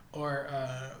King or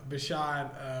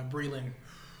Bashaud Breeland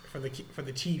for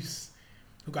the Chiefs,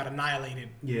 who got annihilated.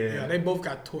 Yeah, they both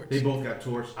got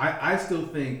torched. I still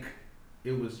think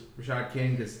it was Rashad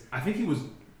King because I think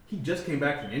he just came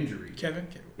back from injury. Kevin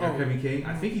King.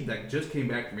 I think he just came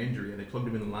back from injury and they plugged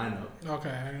him in the lineup. Okay,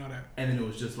 I didn't know that. And then it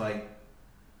was just like,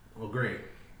 well, great.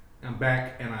 I'm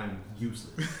back and I'm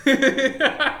useless.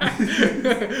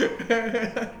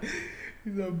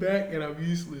 I'm back and I'm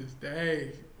useless.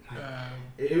 Dang.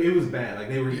 It was bad. Like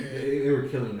they were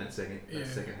killing him that second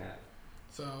half.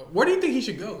 So where do you think he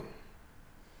should go?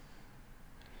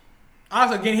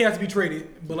 Obviously, again, he has to be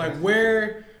traded. But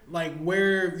where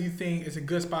do you think is a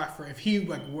good spot for if he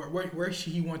where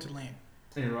should he want to land?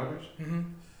 Aaron Rodgers. Mm-hmm.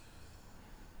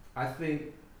 I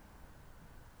think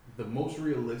the most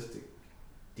realistic,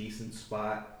 decent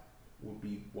spot would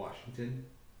be Washington.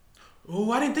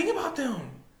 Oh, I didn't think about them.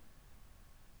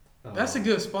 That's a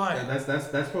good spot.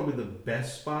 That's probably the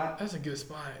best spot. That's a good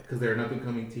spot because they're an up and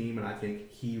coming team, and I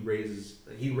think he raises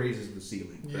the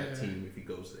ceiling for that team if he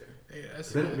goes there. Yeah,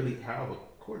 they don't really have a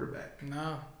quarterback. No,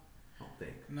 I don't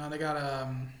think. No, they got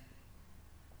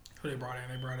who they brought in?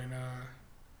 They brought in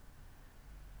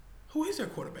who is their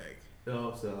quarterback?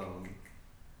 Oh, so I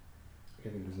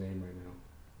can't think of his name right now.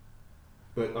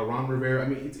 But Ron Rivera. I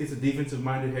mean, it's a defensive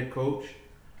minded head coach.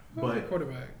 Who's their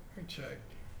quarterback? Let me check.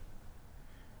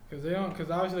 Because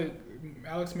obviously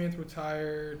Alex Smith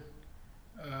retired.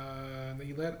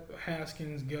 They let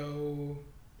Haskins go.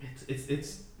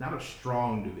 It's not a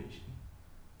strong division.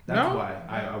 That's why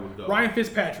I would go. Ryan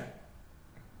Fitzpatrick.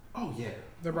 Oh yeah.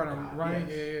 They're brought in Ryan.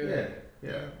 Yes.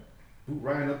 Yeah. Boot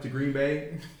Ryan up to Green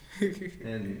Bay.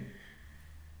 And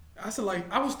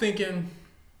I was thinking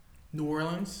New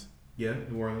Orleans. Yeah,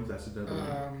 New Orleans. That's another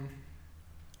one.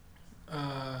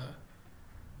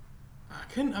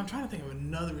 I'm trying to think of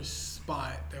another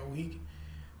spot that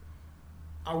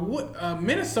I would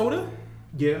Minnesota.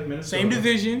 Yeah, Minnesota. Same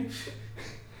division.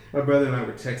 My brother and I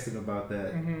were texting about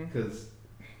that because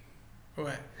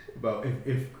what about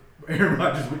if Aaron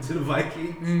Rodgers went to the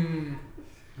Vikings,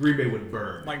 Green Bay would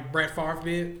burn. Like Brett Favre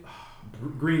did.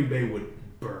 Green Bay would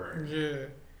burn. Yeah,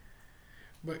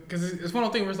 but because it's one of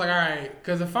those things where it's like, all right,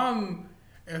 because if I'm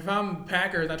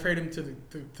Packers, I trade him to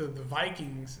the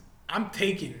Vikings. I'm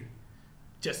taking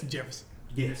Justin Jefferson.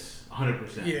 Yes,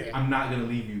 100%. Yeah. I'm not gonna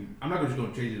leave you. I'm not just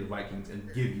gonna trade you to the Vikings and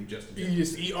give you Justin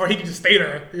Jefferson. Or he can just stay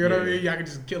there. You know what I mean? Y'all can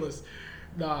just kill us.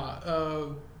 Nah.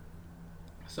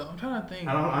 So I'm trying to think.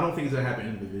 I don't think it's gonna happen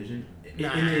in the division. In the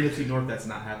NFC North, that's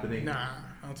not happening. Nah,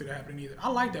 I don't see that happening either. I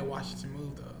like that Washington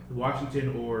move though.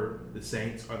 Washington or the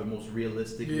Saints are the most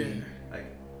realistically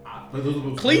those are the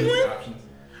most Cleveland options.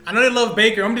 I know they love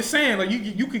Baker. I'm just saying, like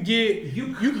you could get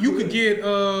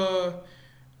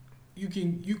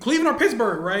Cleveland or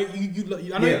Pittsburgh, right? I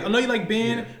know you like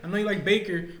Ben. Yeah. I know you like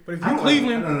Baker, but if you're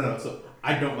Cleveland, no. So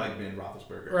I don't like Ben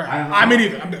Roethlisberger. Right. I mean,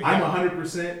 either. I'm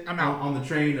 100%. I'm out on the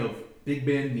train of Big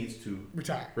Ben needs to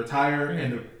retire,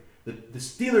 and the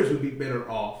Steelers would be better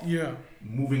off. Yeah.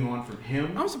 Moving on from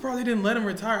him. I'm surprised they didn't let him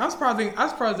retire. I'm surprised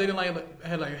they didn't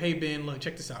had hey Ben, look,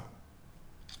 check this out.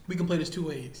 We can play this two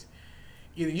ways.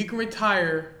 Either you can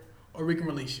retire or we can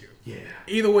release you. Yeah.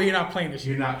 Either way, you're not playing this.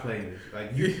 You're not playing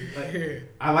this.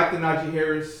 I like the Najee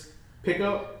Harris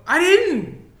pickup. I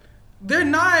didn't. They're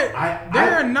not.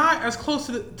 They're not as close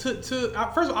to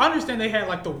first of all, I understand they had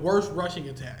like the worst rushing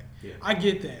attack. Yeah. I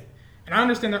get that, and I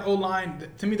understand their O-line.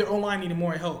 To me, their O-line needed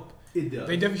more help. It does.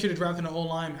 They definitely should have drafted an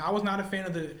O-line. I was not a fan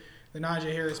of the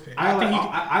Najee Harris pick.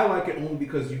 I like it only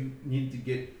because you need to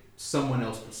get someone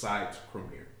else besides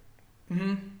Cormier.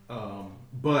 Mm-hmm.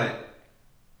 But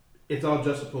it's all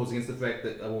juxtaposed against the fact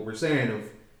that what we're saying of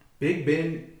Big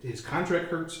Ben, his contract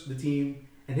hurts the team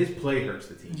and his play hurts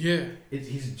the team. Yeah,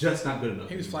 he's just not good enough.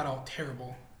 He was flat out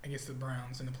terrible against the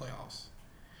Browns in the playoffs.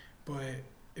 But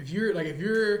if you're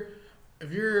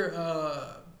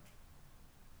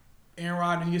Aaron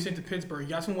Rodgers, you get sent to Pittsburgh, you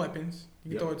got some weapons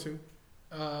you can throw it to.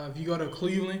 If you go to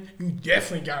Cleveland, you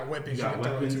definitely got weapons. You got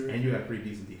weapons, and you have pretty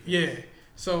decent defense. Yeah.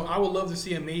 So I would love to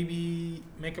see him maybe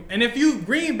make up. And if you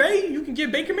Green Bay, you can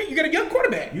get Baker. You got a young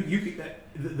quarterback. You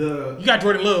got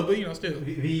Jordan Love, but still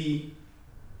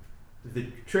the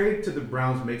trade to the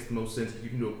Browns makes the most sense because you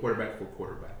can do a quarterback for a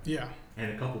quarterback. Yeah.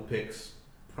 And a couple picks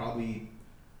probably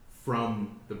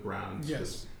from the Browns.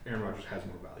 Yes. Aaron Rodgers has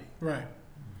more value. Right.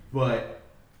 But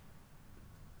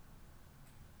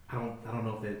I don't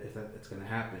know if that's going to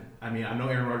happen. I mean, I know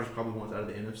Aaron Rodgers probably wants out of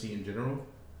the NFC in general.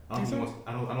 I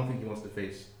don't think he wants to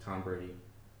face Tom Brady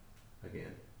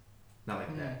again. Not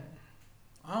like that.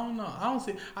 I don't know.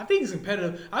 I think he's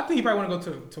competitive. I think he probably want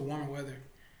to go to warmer weather.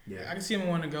 Yeah. I can see him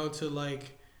wanting to go to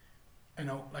like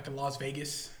a Las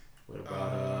Vegas. What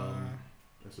about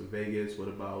that's Vegas? What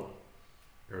about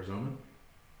Arizona?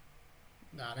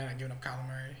 Nah, they're not giving up Kyler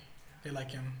Murray. They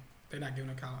like him. They're not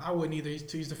giving up Kyler. I wouldn't either.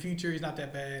 He's the future. He's not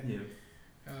that bad.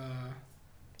 Yeah.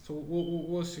 So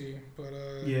we'll see. But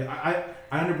yeah,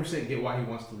 I 100% get why he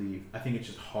wants to leave. I think it's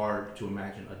just hard to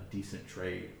imagine a decent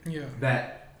trade. Yeah.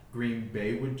 That Green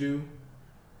Bay would do.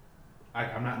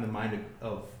 I'm not in the mind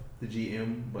of the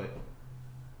GM, but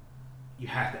you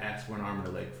have to ask for an arm and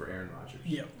a leg for Aaron Rodgers.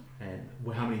 Yeah. And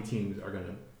how many teams are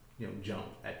gonna jump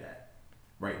at that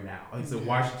right now? Like so,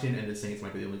 Washington and the Saints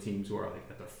might be the only teams who are like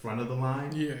at the front of the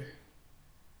line. Yeah.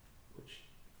 Which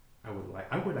I would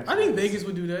like. I think Vegas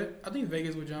would do that. I think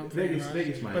Vegas would jump.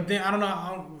 Vegas might. But then I don't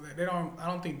know. I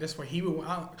don't think that's where he would.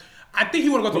 I think he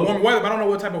would go to warmer weather, but I don't know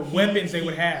what type of weapons they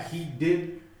would have. He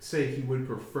did say he would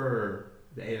prefer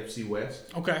the AFC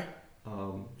West. Okay.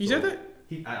 He said that.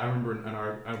 I remember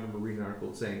reading an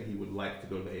article saying he would like to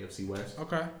go to the AFC West.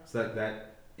 Okay. So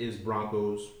that is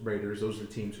Broncos, Raiders. Those are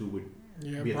the teams who would.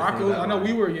 Yeah, Broncos. I know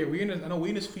we were. Yeah, we in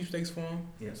the sweepstakes for him.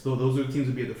 Yeah, so those are the teams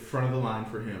that would be at the front of the line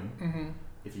for him. Mm-hmm.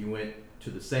 If you went to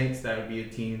the Saints, that would be a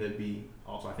team that'd be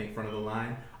also, I think, front of the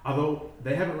line. Although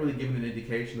they haven't really given an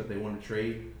indication that they want to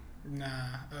trade.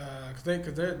 Nah,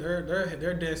 because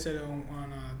they're dead set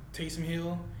on Taysom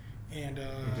Hill and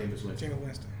Jameis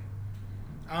Winston.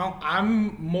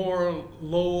 I'm more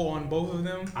low on both of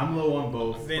them. I'm low on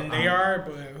both than they are,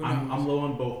 but who knows? I'm low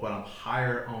on both, but I'm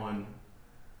higher on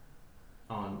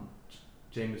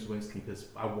Jameis Winston because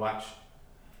I watched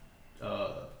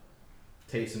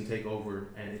Taysom take over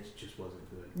and it just wasn't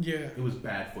good. Yeah, it was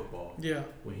bad football. Yeah,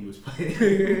 when he was playing,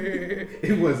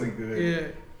 it wasn't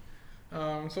good.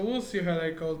 Yeah. So we'll see how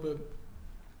that goes, but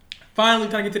finally,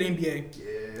 time to get to the NBA.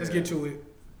 Yeah. Let's get to it.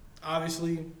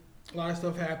 Obviously, a lot of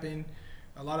stuff happened.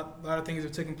 A lot of things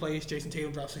have taken place. Jason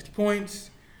Tatum dropped 60 points.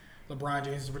 LeBron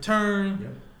James'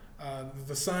 return. Yep.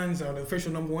 The Suns are the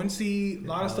official number 1 seed. A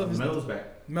lot of stuff is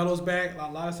Melo's back.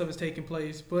 A lot of stuff is taking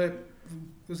place. But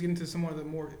let's get into some of the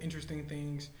more interesting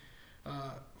things.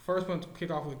 First one to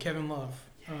kick off with Kevin Love.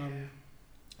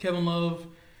 Kevin Love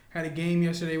had a game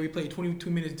yesterday where he played 22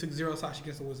 minutes and took 0 shots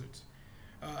against the Wizards.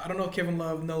 I don't know if Kevin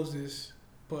Love knows this,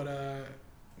 but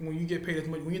when you get paid as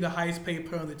much, when you're the highest paid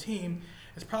player on the team,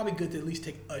 it's probably good to at least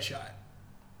take a shot.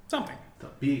 Something. To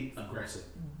be aggressive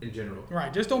in general.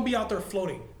 Right. Just don't be out there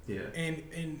floating. Yeah.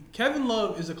 And Kevin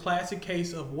Love is a classic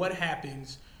case of what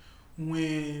happens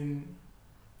when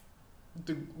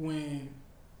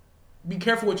be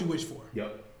careful what you wish for.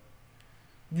 Yep.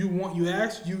 You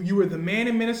were the man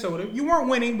in Minnesota. You weren't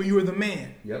winning, but you were the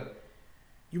man. Yep.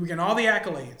 You were getting all the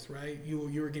accolades, right? You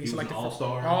were getting selected for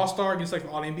All-Star, getting selected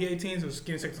for all the NBA teams,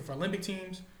 getting selected for Olympic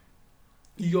teams.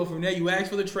 You go from there, you ask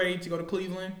for the trade to go to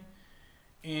Cleveland,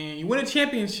 and you win a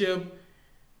championship,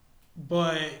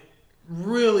 but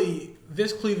really,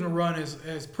 this Cleveland run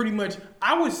is pretty much,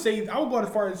 I would go as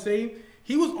far as to say,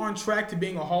 he was on track to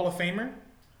being a Hall of Famer.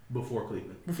 Before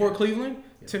Cleveland.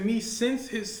 Yeah. To me, since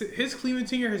his Cleveland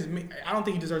tenure, I don't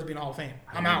think he deserves to be in the Hall of Fame.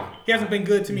 I'm out. He hasn't been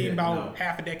good to me in about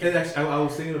half a decade. I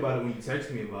was thinking about it when you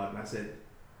texted me about it, and I said,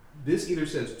 this either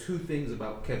says two things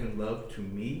about Kevin Love to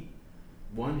me.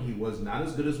 One, he was not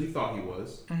as good as we thought he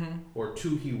was. Mm-hmm. Or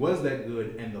two, he was that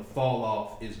good, and the fall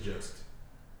off is just,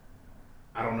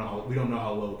 I don't know. We don't know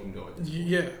how low it can go at this point.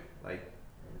 Yeah. Like,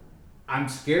 I'm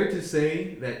scared to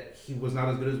say that he was not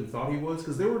as good as we thought he was,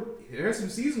 because there are some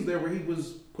seasons there where he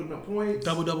was putting up points.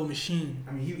 Double machine.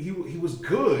 I mean, he was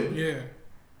good. Yeah.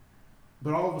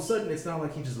 But all of a sudden, it's not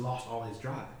like he just lost all his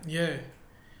drive. Yeah.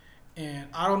 And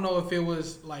I don't know if it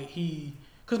was like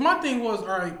because my thing was, all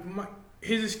right,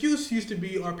 his excuse used to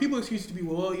be, or people's excuse used to be,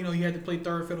 well, he had to play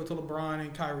third fiddle to LeBron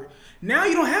and Kyrie. Now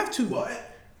you don't have to. Well,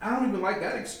 I don't even like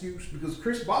that excuse because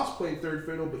Chris Bosh played third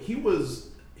fiddle, but he was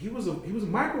a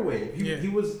microwave. He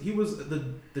was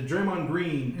the Draymond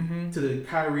Green to the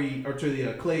Kyrie or to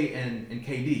the Clay and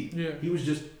KD. Yeah. He was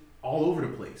just all over the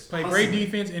place. Played great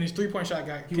defense, and his 3-point shot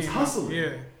he was hustling.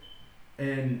 Yeah.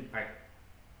 And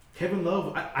Kevin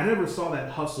Love, I never saw that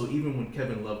hustle even when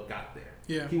Kevin Love got there.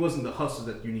 Yeah. He wasn't the hustle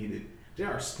that you needed.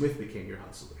 J.R. Smith became your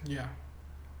hustler. Yeah.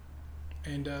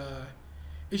 And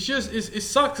It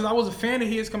sucks because I was a fan of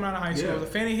his coming out of high school. I was a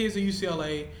fan of his at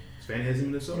UCLA. Fan of his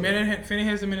in Minnesota. Fan of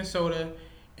his in Minnesota,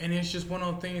 and it's just one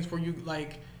of those things where you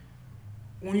like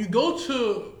when you go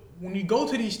to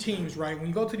these teams, right? When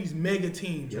you go to these mega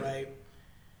teams, right?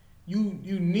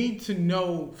 You need to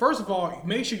know, first of all,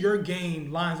 make sure your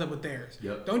game lines up with theirs.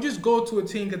 Yep. Don't just go to a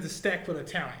team because it's stacked full of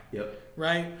talent. Yep.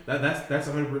 Right? That's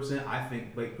 100%. I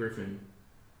think Blake Griffin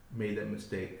made that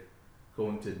mistake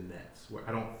going to the Nets, where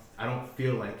I don't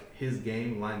feel like his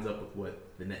game lines up with what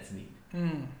the Nets need.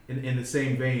 In the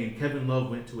same vein, Kevin Love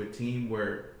went to a team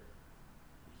where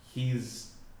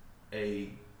he's a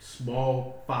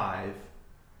small 5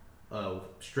 of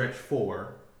stretch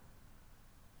 4,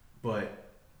 but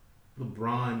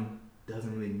LeBron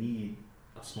doesn't really need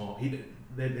a small.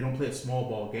 They don't play a small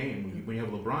ball game when you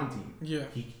have a LeBron team. Yeah,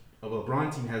 a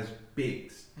LeBron team has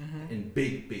bigs and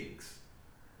big bigs.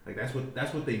 Like that's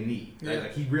what they need. Yeah.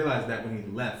 Like he realized that when he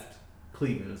left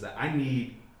Cleveland, is that I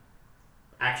need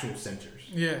actual centers.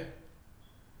 Yeah.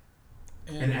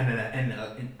 And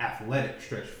an athletic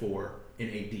stretch 4 in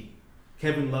AD.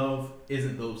 Kevin Love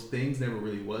isn't those things. Never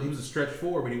really was. He was a stretch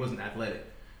 4, but he wasn't athletic.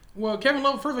 Well, Kevin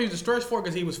Love, first of all, he was a stretch 4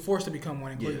 because he was forced to become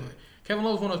one in Cleveland. Yeah. Kevin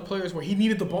Love was one of those players where he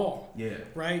needed the ball. Yeah.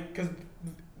 Right? Because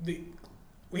when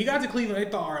he got to Cleveland, they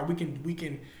thought, all right, we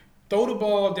can throw the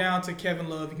ball down to Kevin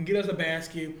Love. He can get us a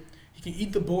basket. He can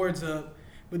eat the boards up.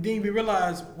 But then we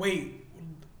realized, wait,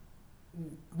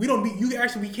 we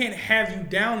can't have you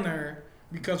down there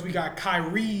because we got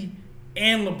Kyrie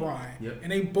and LeBron. Yep.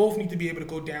 And they both need to be able to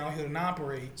go downhill and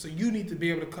operate. So you need to be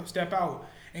able to step out.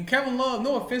 And Kevin Love,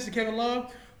 no offense to Kevin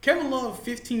Love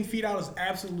 15 feet out is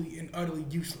absolutely and utterly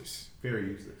useless. Very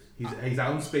useless. He's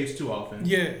out in space too often.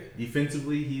 Yeah.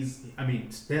 Defensively,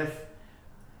 Steph,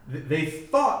 they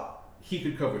thought he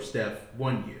could cover Steph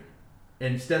one year.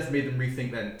 And Steph made them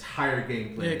rethink that entire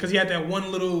game plan. Yeah, because he had that one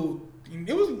little...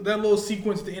 It was that little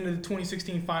sequence at the end of the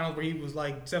 2016 finals where he was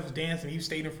like, Steph was dancing, he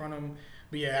stayed in front of him.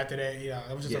 But yeah, after that,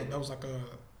 that was just that was like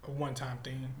a one-time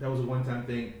thing. That was a one-time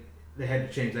thing. They had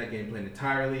to change that game plan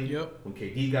entirely. Yep. When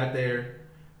KD got there,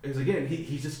 because again,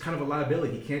 he's just kind of a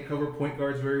liability. He can't cover point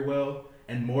guards very well,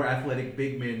 and more athletic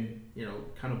big men,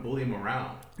 kind of bully him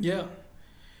around. Yeah.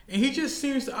 And he just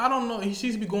seems to, I don't know, he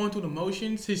seems to be going through the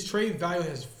motions. His trade value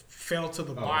has fell to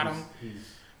the bottom.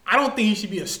 I don't think he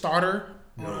should be a starter.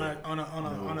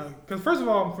 Because first of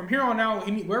all, from here on out,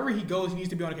 wherever he goes, he needs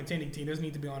to be on a contending team. He doesn't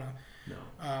need to be on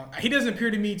he doesn't appear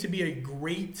to me to be a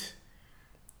great.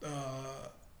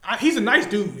 He's a nice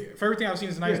dude. For everything I've seen,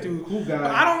 he's a nice dude. Cool guy. But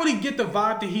I don't really get the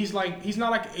vibe that he's not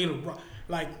like a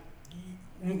like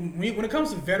when it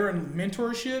comes to veteran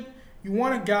mentorship. You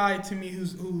want a guy to me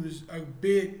who's a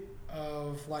bit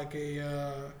of like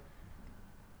a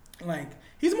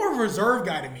he's more of a reserve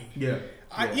guy to me. Yeah.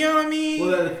 You know what I mean?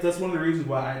 Well, that's one of the reasons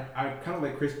why I kind of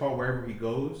like Chris Paul wherever he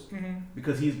goes,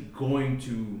 because he's going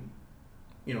to,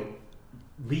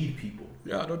 lead people.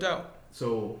 Yeah, no doubt.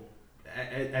 So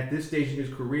at this stage in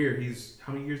his career, he's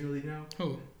how many years in the league now?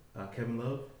 Who? Kevin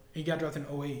Love. He got drafted in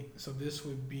 2008, so this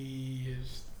would be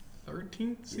his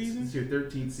 13th season? This is your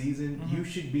 13th season. You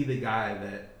should be the guy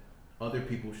that other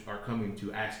people are coming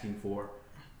to asking for,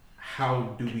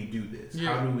 how do we do this?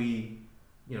 Yeah. How do we,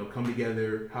 come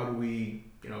together? How do we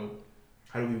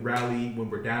rally when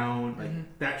we're down? Like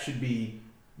that should be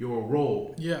your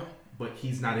role. Yeah. But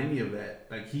he's not any of that.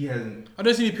 Like he hasn't. It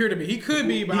doesn't appear to be. He could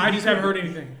be, but I just haven't heard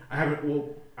anything. I haven't. Well,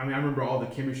 I remember all the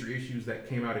chemistry issues that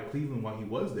came out of Cleveland while he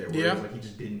was there. Where it was like he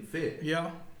just didn't fit.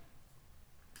 Yeah.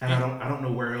 And I don't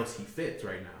know where else he fits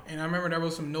right now. And I remember there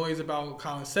was some noise about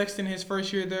Colin Sexton his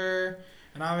first year there,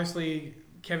 and obviously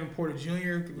Kevin Porter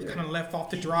Jr. was kind of left off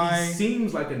to dry. He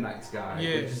seems like a nice guy.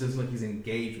 Yeah. But it just doesn't look like he's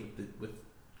engaged with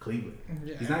Cleveland.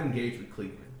 Yeah. He's not engaged with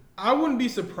Cleveland. I wouldn't be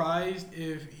surprised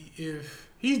if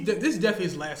this is definitely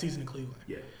his last season in Cleveland.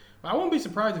 Yeah. But I wouldn't be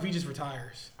surprised if he just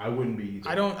retires. I wouldn't be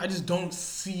either. I just don't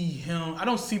see him. I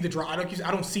don't see the draw. I don't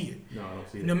see it. No, I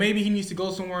don't see it. Maybe he needs to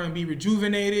go somewhere and be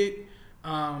rejuvenated.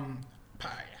 I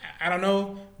don't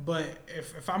know. But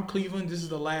if I'm Cleveland, this is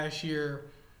the last year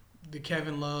the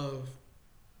Kevin Love.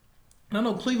 I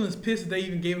know Cleveland's pissed that they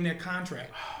even gave him that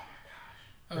contract.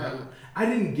 Oh my gosh. I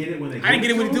didn't get it when they gave I didn't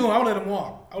get it when they do. I would let him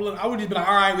walk. I would just be like,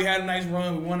 all right, we had a nice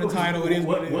run. We won the title. It is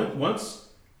what it is. Once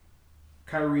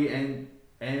Kyrie and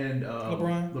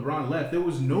LeBron left, there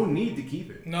was no need to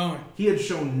keep it. No. He had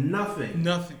shown nothing.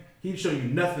 Nothing. He had shown you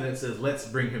nothing that says, let's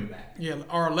bring him back. Yeah,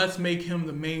 or let's make him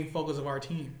the main focus of our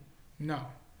team. No.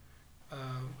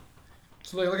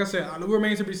 So like I said, it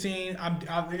remains to be seen.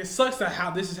 It sucks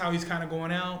that this is how he's kind of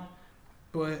going out.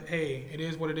 But, hey, it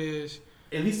is what it is.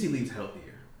 At least he leaves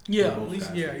healthier. Yeah, at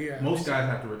least, yeah. Most guys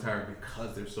have to retire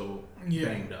because they're so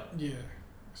banged up. Yeah.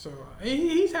 So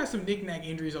he's had some knick-knack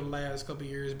injuries over the last couple of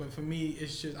years, but for me,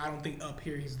 it's just I don't think up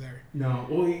here he's there. No,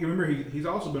 well, you remember he's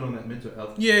also been on that mental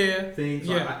health thing.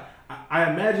 So yeah.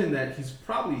 I imagine that he's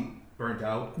probably burnt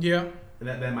out. Yeah, and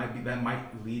that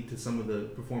might lead to some of the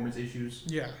performance issues.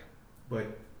 Yeah, but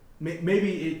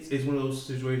maybe it's one of those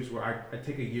situations where I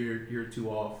take a year or two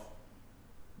off.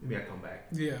 Maybe I come back.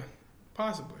 Yeah,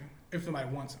 possibly if somebody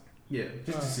wants him. Yeah,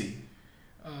 just to see.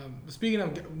 Speaking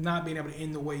of not being able to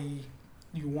end the way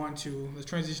you want to, let's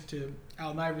transition to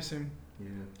Allen Iverson. Yeah.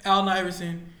 Allen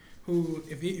Iverson, who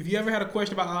if you ever had a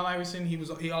question about Allen Iverson,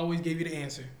 he always gave you the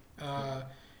answer.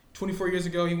 24 years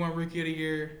ago, he won Rookie of the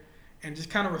Year, and just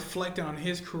kind of reflecting on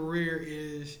his career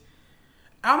is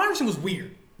Allen Iverson was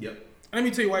weird. Yep. Let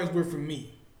me tell you why it was weird for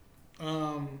me.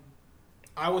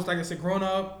 I was, like I said, growing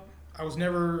up, I was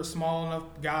never a small enough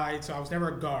guy, so I was never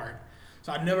a guard.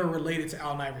 So I never related to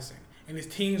Allen Iverson. And his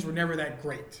teams were never that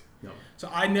great. No. So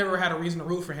I never had a reason to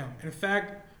root for him. In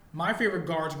fact, my favorite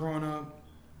guards growing up,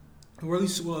 at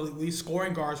least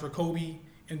scoring guards, were Kobe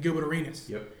and Gilbert Arenas.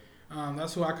 Yep.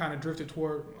 That's who I kind of drifted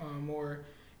toward more.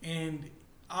 And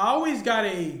I always got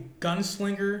a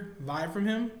gunslinger vibe from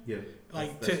him. Yeah,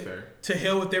 like that's fair. To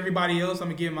hell with everybody else, I'm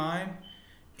going to get mine.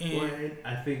 And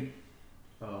I think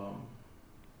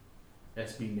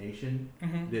SB Nation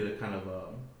did a kind of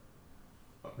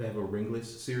they have a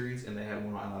ringless series, and they had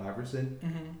one on Allen Iverson.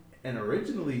 Mm-hmm. And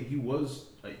originally he was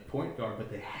a point guard, but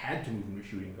they had to move him to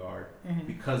shooting guard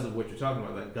because of what you're talking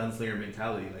about, that gunslinger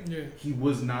mentality. He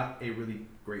was not a really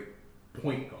great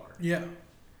point guard. Yeah.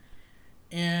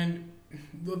 And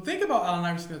the thing about Allen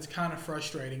Iverson that's kind of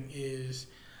frustrating is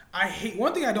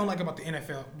one thing I don't like about the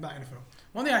NFL, not NFL.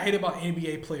 One thing I hate about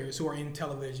NBA players who are in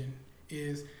television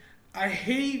is I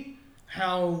hate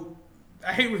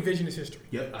revisionist history.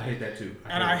 Yep, I hate that too.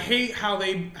 I hate how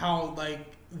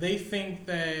they think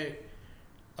that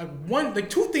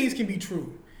two things can be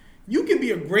true. You can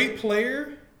be a great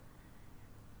player,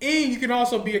 and you can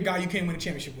also be a guy you can't win a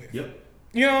championship with. Yep.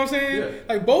 You know what I'm saying? Yeah.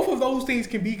 Like both of those things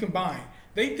can be combined.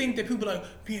 They think that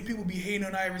people be hating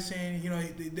on Iverson. You know,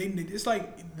 it's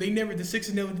like the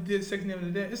Sixers never did this, Sixers never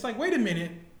did that. It's like, wait a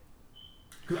minute.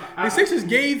 The Sixers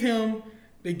gave him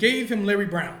Larry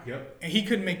Brown. Yep. And he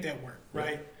couldn't make that work,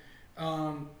 right?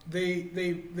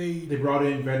 They brought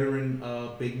in veteran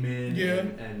big men. Yeah.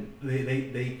 And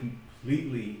they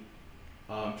completely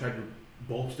tried to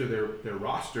bolster their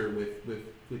roster with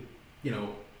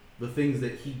the things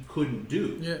that he couldn't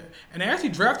do. Yeah, and they actually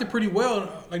drafted pretty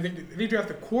well. Like they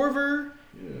drafted Korver.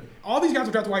 Yeah. All these guys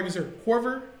were drafted wide receiver.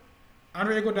 Korver,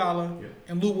 Andre Iguodala,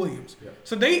 and Lou Williams. Yeah.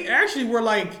 So they actually were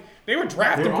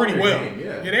drafting pretty well. Game,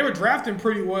 yeah, they were drafting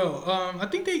pretty well. I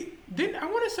think they didn't. I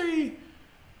want to say,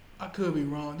 I could be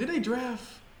wrong. Did they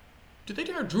draft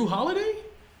Drew Holiday?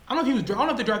 I don't know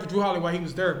if they drafted Drew Holiday while he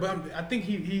was there, but I think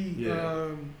he. Yeah.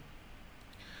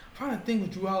 I'm trying to think was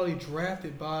Drew Holiday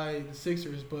drafted by the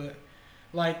Sixers, but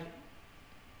I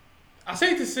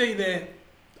say to say that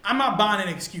I'm not buying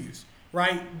an excuse,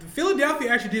 right?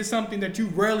 Philadelphia actually did something that you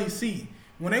rarely see.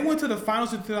 When they went to the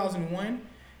finals in 2001,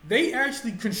 they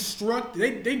actually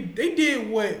constructed. They did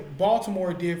what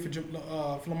Baltimore did for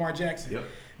Lamar Jackson. Yep.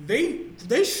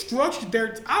 They structured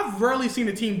their. I've rarely seen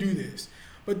a team do this,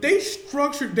 but they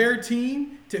structured their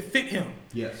team to fit him.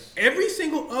 Yes. Every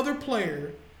single other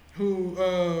player who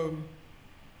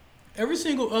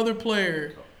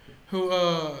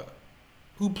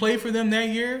played for them that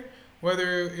year,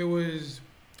 whether it was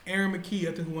Aaron McKee,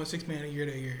 I think who won Sixth Man of the Year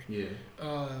that year. Yeah.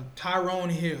 Tyrone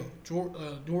Hill,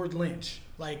 George Lynch,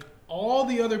 like all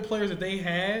the other players that they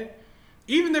had,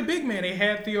 even their big man, they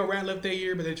had Theo Ratliff that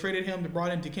year, but they traded him. They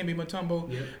brought in Dikembe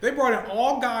Mutombo. Yeah. They brought in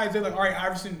all guys. They're like, all right,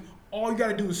 Iverson, all you got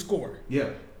to do is score. Yeah.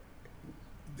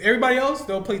 Everybody else,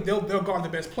 they'll guard the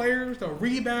best players. They'll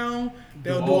rebound.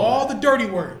 They'll do all the dirty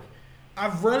work.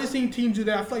 I've rarely seen teams do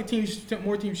that. I feel like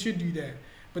more teams should do that.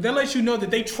 But that lets you know that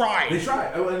they tried. They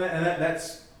tried, and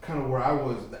that's kind of where I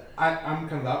was. I'm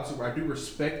kind of the opposite, where I do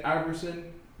respect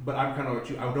Iverson, but I'm kind of like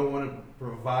you. I don't want to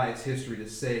revise history to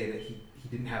say that he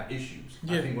didn't have issues.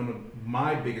 Yeah. I think one of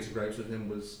my biggest gripes with him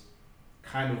was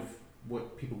kind of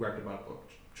what people griped about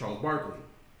Charles Barkley.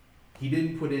 He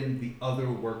didn't put in the other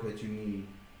work that you need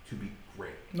to be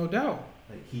great. No doubt.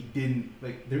 Like he didn't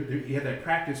he had that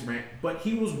practice rant, but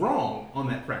he was wrong on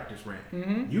that practice rant.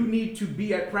 Mm-hmm. You need to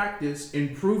be at practice,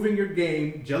 improving your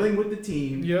game, gelling with the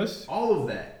team. Yes. All of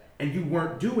that. And you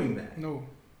weren't doing that. No.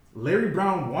 Larry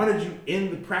Brown wanted you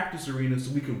in the practice arena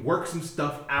so we could work some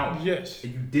stuff out. Yes.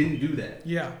 And you didn't do that.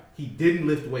 Yeah. He didn't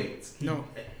lift weights. No.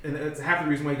 And that's half the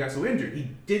reason why he got so injured. He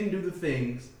didn't do the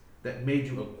things that made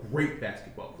you a great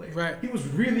basketball player. Right. He was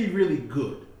really, really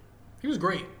good. He was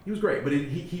great. He was great, but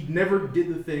he never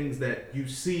did the things that you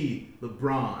see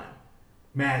LeBron,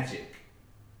 Magic,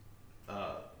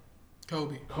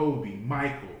 Kobe,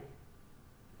 Michael,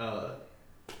 Hakeem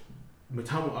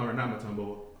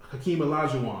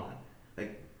Olajuwon.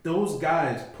 Like, those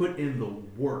guys put in the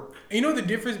work. And you know the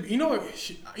difference? You know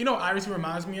what Iverson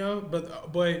reminds me of?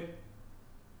 But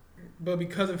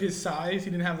because of his size, he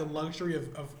didn't have the luxury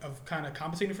of kind of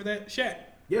compensating for that. Shaq.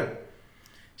 Yeah.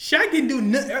 Shaq didn't do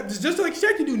none. Just like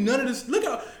Shaq didn't do none of this. Look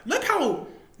at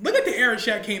the era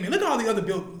Shaq came in. Look at all the other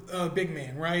big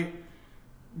men, right?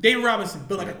 David Robinson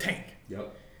built like a tank.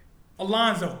 Yep.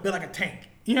 Alonzo built like a tank.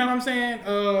 You know what I'm saying?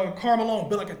 Karl Malone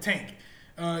built like a tank.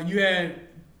 You had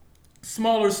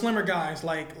smaller, slimmer guys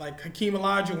like Hakeem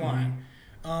Olajuwon.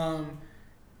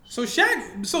 So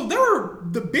there were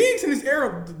the bigs in this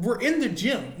era were in the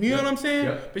gym. You know what I'm saying?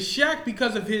 Yep. But Shaq,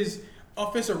 because of his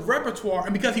offensive repertoire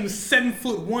and because he was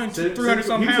 7'1", 300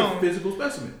 some pounds, he was a physical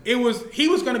specimen. He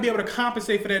was going to be able to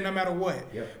compensate for that no matter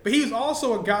what. Yep. But he was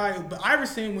also a guy. But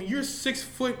Iverson, when you're 6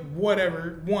 foot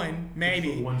whatever, maybe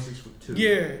 6'1", 6'2".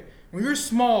 Yeah, when you're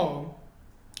small,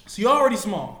 so you're already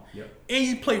small. Yep. And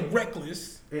you play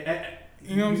reckless. You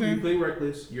know what I'm saying? You play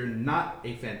reckless. You're not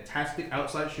a fantastic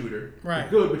outside shooter.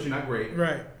 Right. You're good, but you're not great.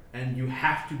 Right. And you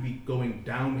have to be going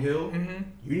downhill. Mm-hmm.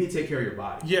 You need to take care of your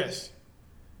body. Yes.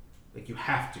 Like, you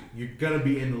have to. You're going to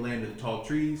be in the land of the tall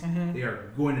trees. Mm-hmm. They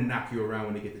are going to knock you around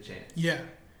when they get the chance. Yeah.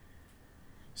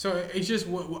 So it's just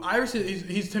what Iverson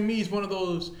he's to me, he's one of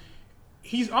those.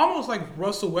 He's almost like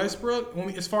Russell Westbrook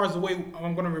as far as the way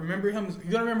I'm going to remember him.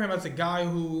 You're going to remember him as a guy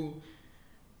who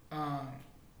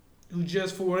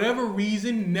just for whatever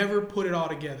reason never put it all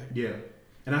together. Yeah,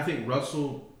 and I think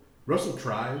Russell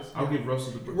tries. I'll give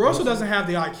Russell the. Russell doesn't have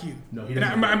the IQ. No, he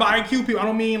doesn't. And by IQ, people, I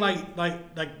don't mean like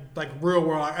real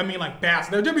world. I mean like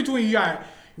basketball. There's between you got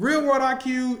real world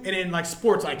IQ and then like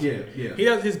sports IQ. Yeah. He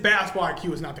does his basketball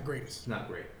IQ is not the greatest. It's not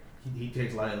great. He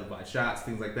takes a lot of ill-advised shots,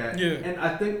 things like that. Yeah. And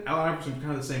I think Allen Iverson's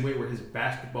kind of the same way, where his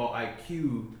basketball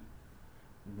IQ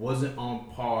wasn't on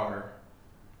par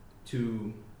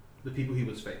to the people he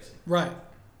was facing. Right.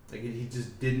 Like, he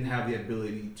just didn't have the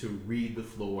ability to read the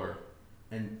floor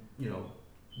and,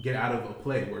 get out of a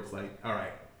play where it's like, all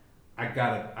right, I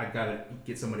gotta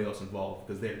get somebody else involved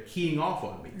because they're keying off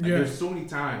on me. Like, there's so many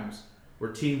times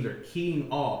where teams are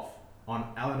keying off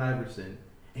on Allen Iverson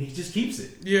and he just keeps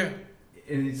it. Yeah.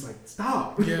 And it's like,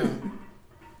 stop.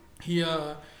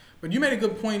 Yeah. But you made a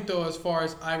good point though, as far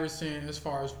as Iverson, as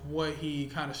far as what he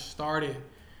kind of started,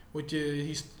 which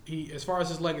is he as far as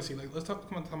his legacy. Like, let's talk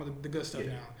about the good stuff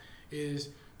now. Is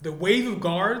the wave of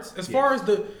guards as far as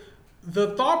the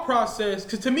thought process?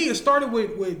 Because to me, it started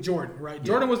with Jordan, right? Yeah.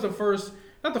 Jordan was the first,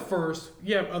 not the first.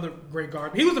 You have other great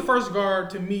guards. He was the first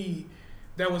guard to me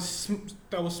that was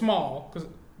small because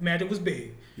Magic was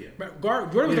big. Yeah.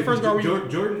 Jordan was the first guard.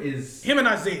 Jordan is him and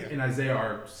Isaiah. And Isaiah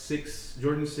are 6.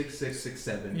 Jordan's 6'6",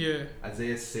 6'7". Yeah.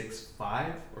 Isaiah's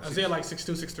 6'5". Isaiah like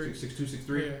 6'2", 6'3". 6'2",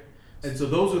 6'3". Yeah. And so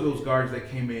those are those guards that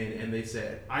came in and they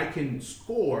said, I can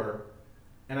score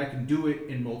and I can do it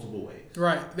in multiple ways.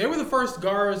 Right. They were the first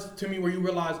guards to me where you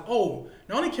realize, not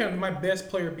only can my best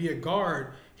player be a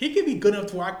guard, he can be good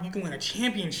enough to where you can win a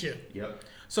championship. Yep.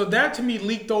 So that to me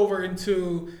leaked over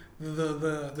into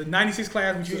the 96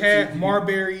 class, which you had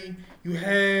Marbury, you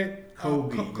had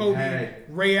Kobe, you had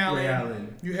Ray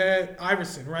Allen, you had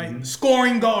Iverson, right? Mm-hmm.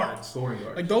 Scoring guards.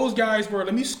 Like, those guys were,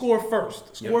 let me score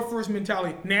first. First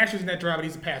mentality. Nash was in that draft, but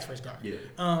he's a pass first guy. Yeah.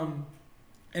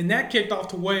 And that kicked off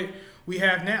to what we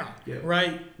have now,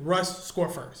 right? Russ, score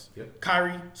first. Yep.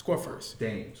 Kyrie, score first.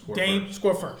 Dame,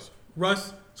 score first.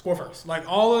 Russ, score first. Like,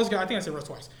 all those guys, I think I said Russ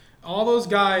twice. All those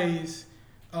guys,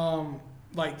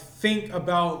 think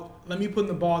about, let me put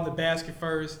the ball in the basket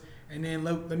first, and then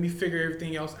let me figure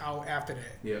everything else out after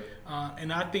that. Yeah.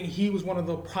 And I think he was one of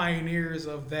the pioneers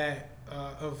of that.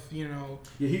 Yeah,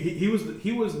 he was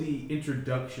the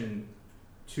introduction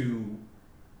to,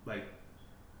 like,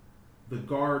 the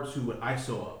guards who would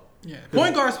ISO up. Yeah.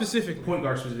 Point guard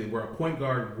specifically, where a point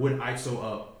guard would ISO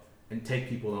up and take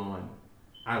people on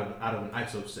out of an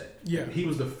ISO set. Yeah. He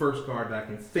was the first guard that I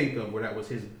can think of where that was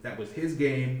his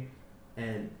game,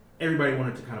 and everybody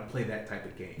wanted to kind of play that type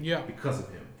of game. Yeah. Because of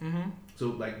him. Mm-hmm. So,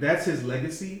 like, that's his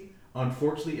legacy.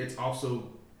 Unfortunately, it's also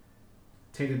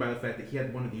tainted by the fact that he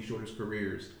had one of the shortest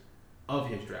careers of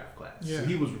his draft class. Yeah. So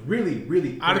he was really,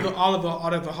 really out of the Hall of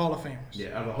Famers.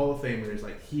 Yeah, out of the Hall of Famers,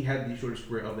 like, he had the shortest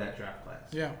career of that draft class.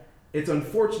 Yeah. It's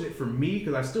unfortunate for me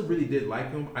because I still really did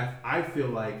like him. I feel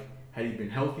like had he been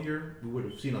healthier, we would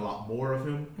have seen a lot more of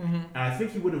him. Mm-hmm. And I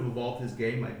think he would have evolved his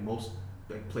game like most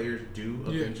players do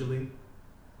eventually.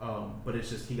 But it's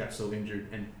just he got so injured,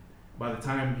 and by the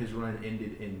time his run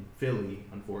ended in Philly,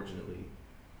 unfortunately,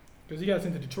 because he got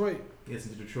sent to Detroit. He got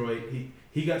sent to Detroit.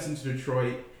 He got sent to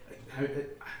Detroit. Gosh,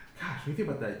 when you think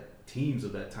about that teams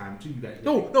of that time too, you got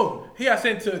no. He got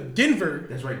sent to Denver.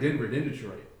 That's right, Denver, then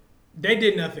Detroit. They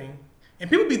did nothing. And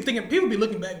people be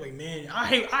looking back like, man, I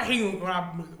hate when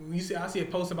I see a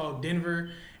post about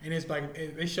Denver and it's like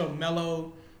they show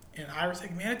Melo and Iris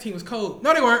like, man, that team was cold.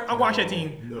 No, they weren't. I watched that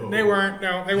team. No. They weren't.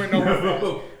 No, they weren't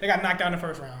nowhere. They got knocked out in the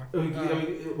first round. I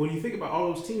mean, when you think about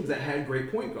all those teams that had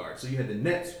great point guards, so you had the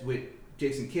Nets with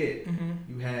Jason Kidd. Mm-hmm.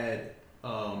 You had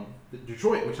the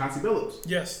Detroit with Chauncey Billups.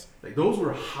 Yes. Like those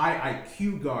were high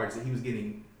IQ guards that he was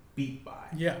getting beat by.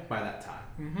 Yeah. By that time.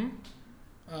 Mm-hmm.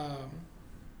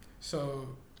 So,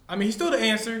 I mean, he's still the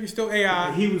answer. He's still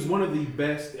AI. He was one of the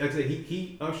best. Like I said,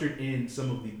 he ushered in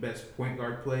some of the best point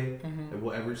guard play that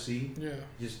we'll ever see. Yeah.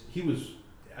 He's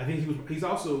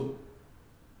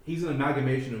an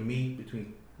amalgamation of me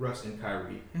between Russ and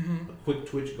Kyrie. Mm-hmm. A quick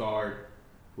twitch guard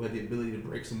who had the ability to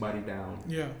break somebody down.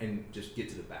 Yeah. And just get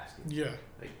to the basket. Yeah.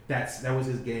 Like that was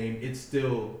his game. It's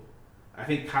still, I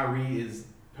think Kyrie is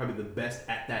probably the best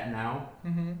at that now.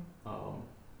 Mm-hmm.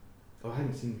 I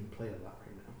haven't seen him play a lot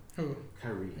right now. Who?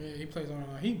 Kyrie. Yeah, he plays on.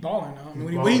 He balling now. I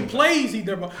mean, when he plays,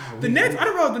 the Nets. I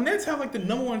don't know. The Nets have like the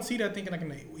number one seed, I think, in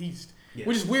the East,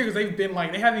 which is weird because they've been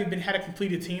like they haven't even had a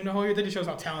completed team the whole year. That just shows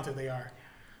how talented they are.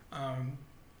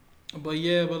 But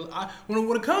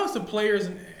when it comes to players,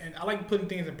 and I like putting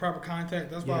things in proper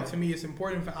context. That's why to me it's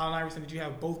important for Allen Iverson that you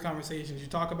have both conversations. You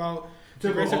talk about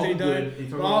the great stuff that he done,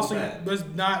 but also let's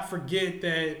not forget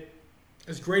that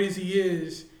as great as he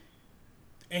is.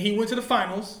 And he went to the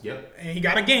finals. Yep. And he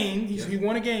got a game. He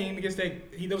won a game against that.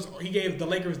 He gave the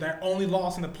Lakers their only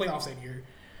loss in the playoffs that year.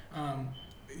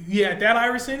 He had that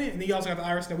Iverson in it, and he also got the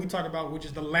Iverson that we talk about, which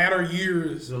is the latter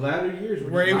years. The latter years,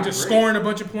 where he was just scoring a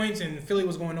bunch of points, and Philly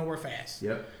was going nowhere fast.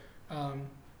 Yep.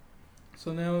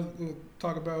 So now we'll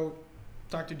talk about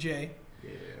Dr. J.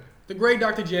 Yeah. The great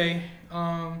Dr. J.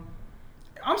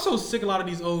 I'm so sick of a lot of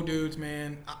these old dudes,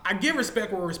 man. I give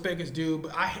respect where respect is due,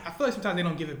 but I feel like sometimes they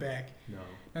don't give it back. No.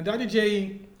 Now, Dr.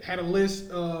 J had a list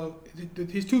of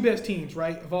his two best teams,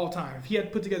 right, of all time. If he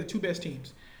had put together two best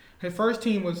teams. His first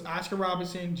team was Oscar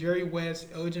Robertson, Jerry West,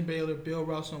 Elgin Baylor, Bill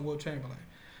Russell, and Wilt Chamberlain.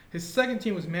 His second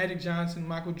team was Magic Johnson,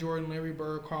 Michael Jordan, Larry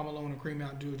Bird, Karl Malone, and Kareem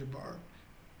Abdul-Jabbar.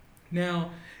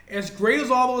 Now, as great as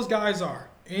all those guys are,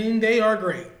 and they are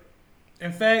great.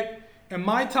 In fact, in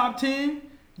my top 10,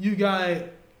 you got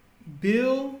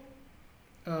Bill,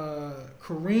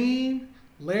 Kareem,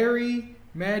 Larry,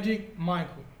 Magic,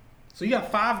 Michael. So you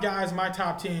got 5 guys in my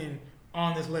top 10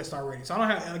 on this list already. So I don't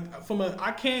have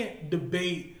I can't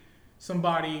debate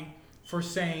somebody for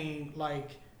saying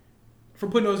for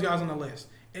putting those guys on the list.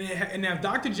 And if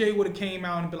Dr. J would have came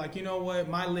out and be like, you know what,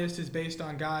 my list is based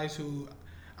on guys who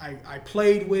I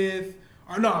played with.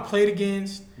 Or no, I played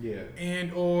against. Yeah.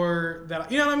 And or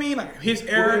that, you know what I mean? Like his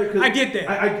era. I get that.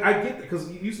 I get that because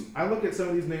I look at some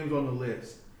of these names on the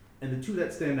list, and the two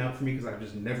that stand out for me because I've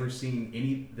just never seen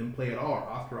any of them play at all are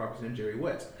Oscar Robertson and Jerry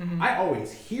West. Mm-hmm. I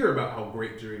always hear about how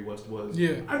great Jerry West was.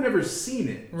 Yeah. I've never seen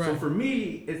it. Right. So for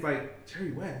me, it's like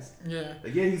Jerry West. Yeah.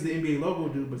 Like, yeah, he's the NBA logo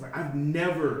dude, but it's like I've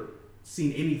never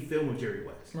seen any film of Jerry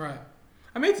West. Right.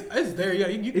 I mean, it's there. Yeah,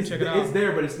 you can check it out. It's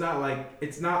there, but it's not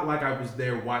like I was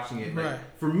there watching it. Like, right.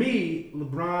 For me,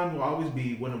 LeBron will always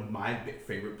be one of my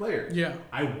favorite players. Yeah.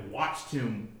 I watched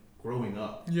him growing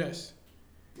up. Yes.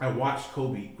 I watched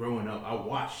Kobe growing up. I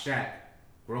watched Shaq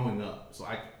growing up. So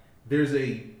there's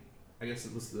I guess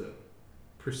it was the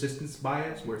persistence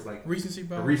bias where it's like recency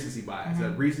bias. A recency bias. Mm-hmm. A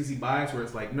recency bias where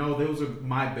it's like, no, those are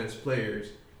my best players.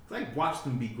 I watched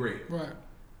them be great. Right.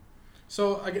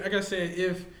 So like I said,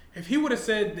 if he would have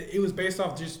said that it was based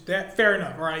off just that, fair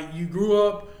enough, right? You grew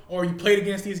up or you played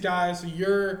against these guys, so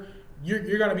you're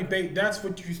gonna be bait.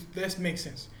 That makes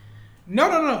sense. No.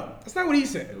 That's not what he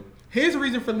said. Nope. His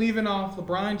reason for leaving off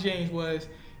LeBron James was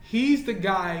he's the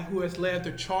guy who has led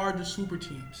the charge of super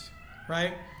teams,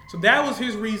 right? So that was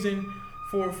his reason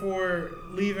for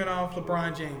leaving off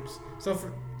LeBron James.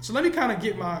 So let me kind of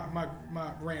get my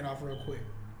rant off real quick.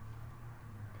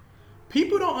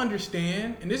 People don't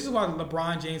understand, and this is why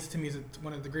LeBron James to me is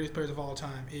one of the greatest players of all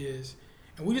time.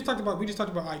 And we just talked about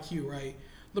IQ, right?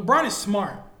 LeBron is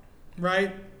smart,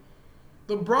 right?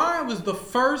 LeBron was the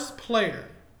first player.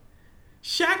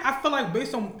 Shaq, I feel like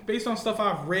based on stuff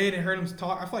I've read and heard him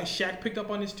talk, I feel like Shaq picked up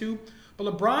on this too. But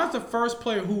LeBron's the first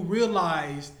player who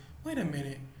realized, wait a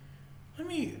minute,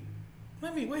 wait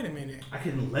a minute. I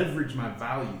can leverage my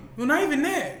value. Well, not even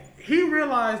that. He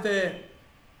realized that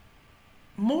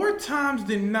more times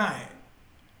than not,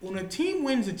 when a team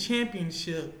wins a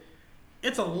championship,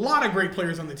 it's a lot of great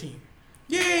players on the team.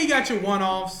 Yeah, you got your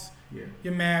one-offs. Yeah.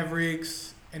 Your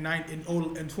Mavericks in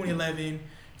 2011.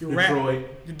 Your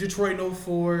Detroit. The Detroit in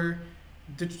 04.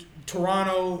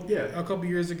 Toronto a couple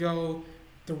years ago.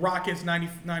 The Rockets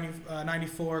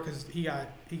 94 because he got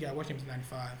Washington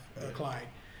 95. Clyde.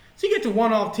 So you get to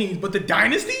one-off teams, but the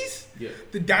dynasties. Yeah.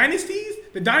 The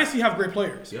dynasty have great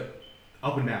players. Yep.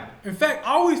 Up and down. In fact,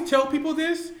 I always tell people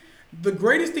this. The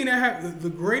greatest thing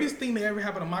that ever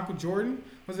happened to Michael Jordan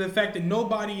was the fact that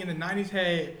nobody in the 90s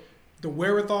had the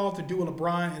wherewithal to do what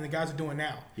LeBron and the guys are doing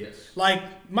now. Yes. Like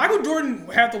Michael Jordan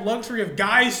had the luxury of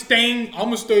guys staying.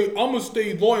 I'm gonna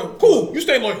stay loyal. Cool, you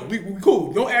stay loyal. We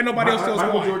cool. Don't add nobody else to us.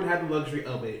 Michael Jordan had the luxury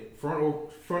of a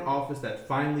front office that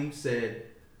finally said,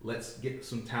 "Let's get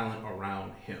some talent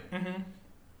around him."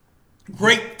 Mm-hmm.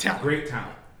 Great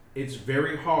talent. It's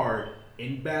very hard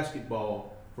in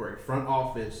basketball for a front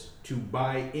office to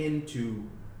buy into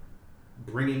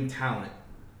bringing talent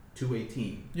to a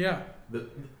team. Yeah.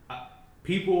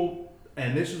 People,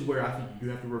 and this is where I think you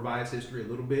have to revise history a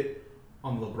little bit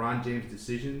on the LeBron James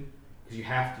decision, because you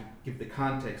have to give the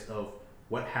context of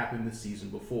what happened the season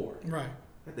before. Right.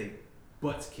 That they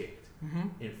butts kicked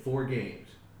in 4 games,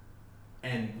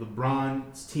 and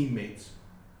LeBron's teammates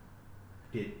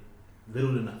did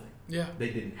little to nothing. Yeah. They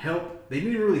didn't help. They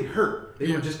didn't really hurt.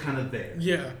 They were just kind of there.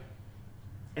 Yeah.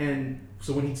 And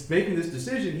so when he's making this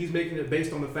decision, he's making it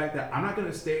based on the fact that I'm not going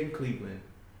to stay in Cleveland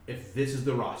if this is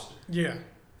the roster. Yeah.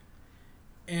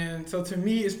 And so to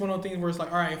me, it's one of those things where it's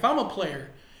like, all right, if I'm a player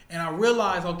and I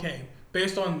realize, okay,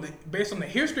 based on the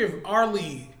history of our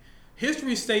league,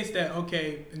 history states that,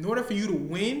 okay, in order for you to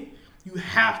win, you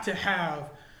have to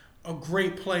have a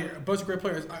bunch of great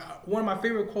players. One of my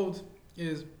favorite quotes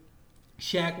is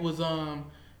Shaq was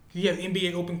he had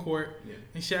NBA open court,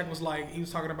 and Shaq was like, he was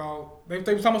talking about they were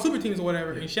talking about super teams or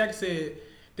whatever, and Shaq said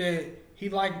that he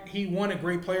wanted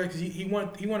great players because he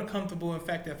wanted comfortable in the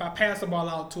fact that if I pass the ball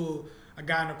out to a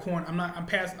guy in the corner, I'm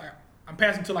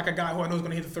passing to like a guy who I know is going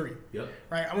to hit the three. Yep.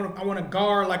 Right. I want to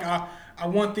guard like I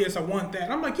want this, I want that.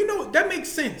 And I'm like, that makes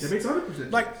sense. That makes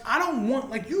 100%. Like I don't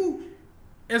want like you.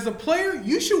 As a player,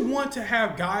 you should want to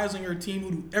have guys on your team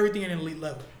who do everything at an elite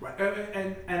level. Right,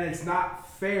 and it's not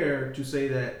fair to say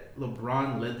that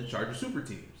LeBron led the charge of super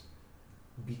teams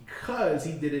because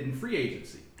he did it in free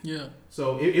agency. Yeah.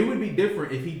 So it would be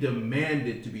different if he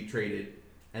demanded to be traded,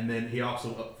 and then he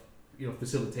also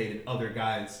facilitated other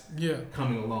guys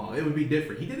coming along. It would be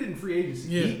different. He did it in free agency.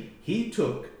 Yeah. He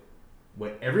took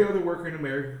what every other worker in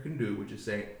America can do, which is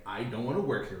say, I don't want to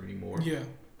work here anymore. Yeah.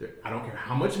 I don't care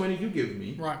how much money you give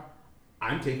me. Right.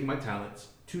 I'm taking my talents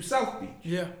to South Beach.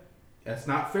 Yeah. That's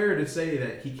not fair to say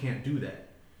that he can't do that.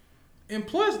 And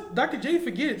plus, Dr. J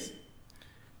forgets,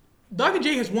 Dr.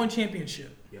 J has one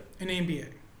championship in the NBA.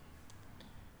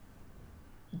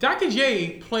 Dr.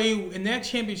 J played in that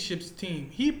championships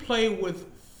team. He played with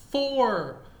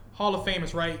 4 Hall of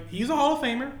Famers, right? He's a Hall of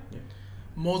Famer. Yeah.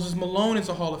 Moses Malone is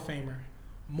a Hall of Famer.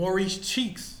 Maurice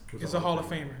Cheeks is a Hall of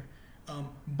Famer.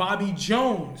 Bobby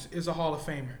Jones is a Hall of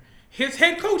Famer. His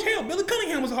head coach, Billy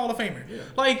Cunningham, was a Hall of Famer. Yeah.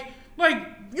 Like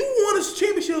you won a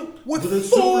championship with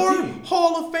 4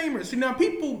 Hall of Famers. See, now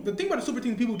the thing about the super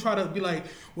team, people try to be like,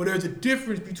 well, there's a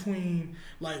difference between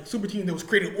like super team that was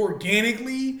created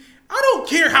organically. I don't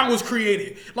care how it was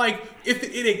created. Like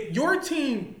if your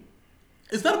team,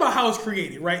 it's not about how it's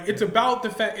created, right? It's about the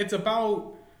fact. It's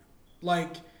about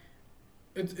like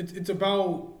it's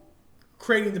about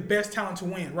creating the best talent to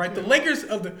win, right? The Lakers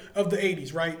of the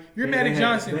 80s, right? Magic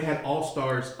Johnson. They had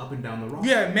all-stars up and down the roster.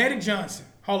 Yeah, Magic Johnson,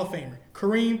 Hall of Famer.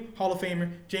 Kareem, Hall of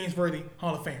Famer. James Worthy,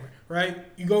 Hall of Famer, right?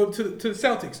 You go to the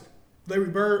Celtics. Larry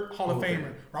Bird, Hall of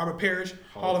Famer. Robert Parrish,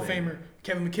 Hall of Famer.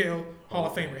 Kevin McHale, Hall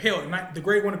of Famer. Hell, one of the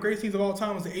greatest teams of all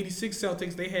time was the 86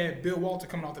 Celtics. They had Bill Walton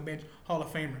coming off the bench, Hall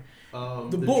of Famer.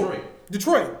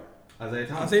 Detroit.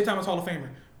 Isaiah Thomas, Hall of Famer.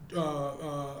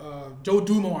 Joe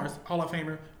Dumars, Hall of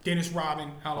Famer. Dennis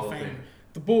Rodman, Hall of Famer.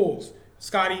 The Bulls,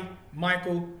 Scotty,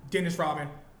 Michael, Dennis Rodman,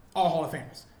 all Hall of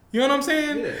Famers. You know what I'm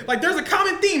saying? Yeah. Like there's a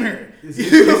common theme here.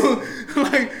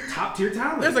 Like top tier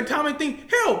talent. There's a common theme.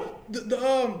 Hell,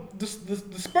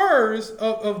 the Spurs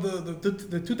of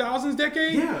the 2000s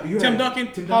decade. Yeah, Tim Duncan,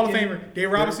 Hall of Famer.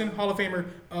 Dave Robinson, Hall of Famer.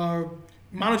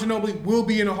 Manu Ginobili will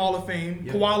be in the Hall of Fame.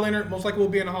 Yeah. Kawhi Leonard most likely will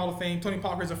be in the Hall of Fame. Tony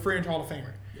Parker is a fringe Hall of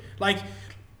Famer. Like.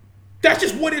 That's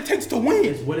just what it takes to win.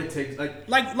 It's what it takes.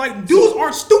 Like dudes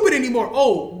aren't stupid anymore.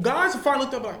 Oh, guys have finally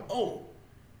looked up like, oh.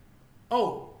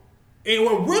 And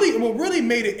what really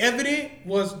made it evident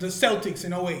was the Celtics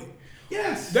in 08.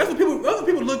 Yes. That's what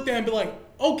people looked at and be like,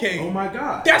 okay. Oh my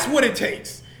God. That's what it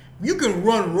takes. You can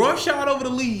run roughshod over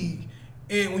the league,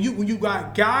 and when you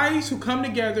got guys who come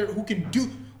together who can do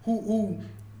who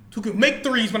can make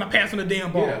threes when I pass on the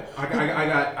damn ball. Yeah,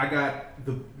 I got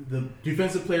the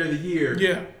defensive player of the year.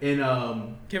 Yeah. In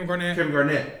Kevin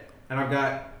Garnett. And I've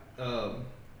got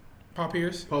Paul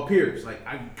Pierce. Like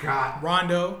I've got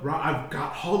Rondo. I've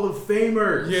got Hall of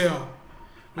Famers. Yeah.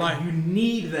 Like you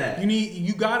need that.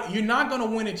 You're not gonna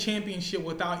win a championship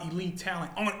without elite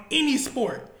talent on any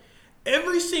sport.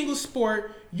 Every single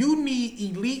sport, you need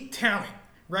elite talent,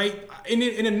 right? And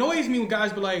it annoys me when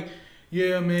guys be like,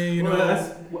 "Yeah, man, you know."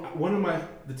 That's one of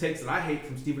the takes that I hate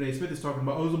from Stephen A. Smith is talking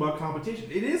about. Oh, it's about competition.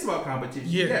 It is about competition,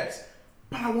 yes,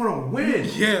 but I want to win.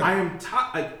 Yeah, I am.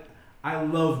 I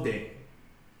love Dame.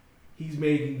 He's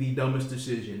made the dumbest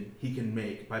decision he can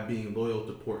make by being loyal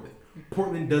to Portland.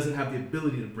 Portland doesn't have the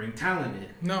ability to bring talent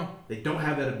in. No, they don't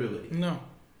have that ability. No,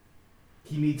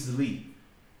 he needs to leave.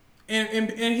 And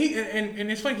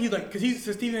it's funny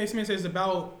because Stephen A. Smith says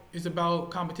it's about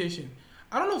competition.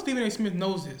 I don't know if Stephen A. Smith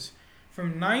knows this.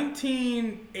 From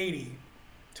 1980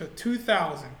 to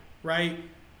 2000, right?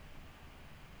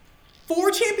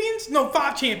 5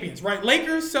 champions, right?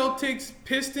 Lakers, Celtics,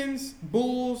 Pistons,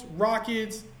 Bulls,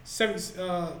 Rockets, Sixers.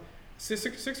 I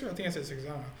think I said Sixers. I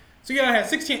don't know. So you gotta have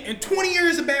 16 in 20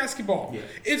 years of basketball. Yeah.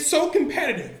 It's so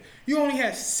competitive. You only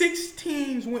had 6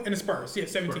 teams win, and the Spurs. Yeah,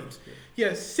 7 teams.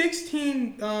 Yeah,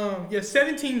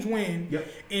 7 teams win. Yep.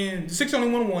 And the Sixers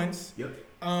only won once. Yep.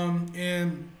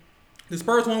 And the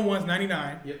Spurs won once,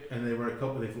 99. Yep. And they were a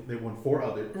couple. They won 4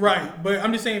 others. Right, but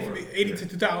I'm just saying from 80 to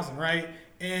 2000, right?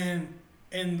 And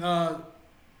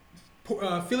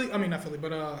Philly. I mean not Philly,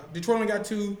 but Detroit only got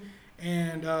 2,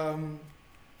 and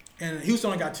Houston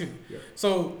only got 2. Yep.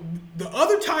 So the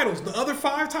other titles, the other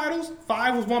 5 titles,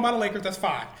 5 was won by the Lakers. That's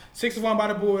 5. 6 was won by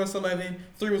the Bulls. That's 11.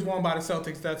 3 was won by the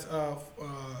Celtics. That's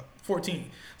 14.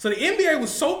 So the NBA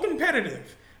was so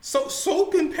competitive, so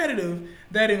competitive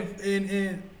that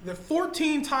in the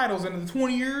 14 titles in the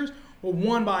 20 years were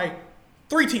won by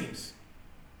 3 teams,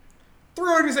 3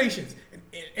 organizations.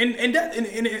 And then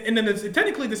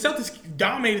technically the Celtics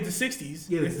dominated the 60s.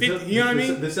 Yeah, and 50, you know what I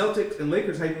mean? The Celtics and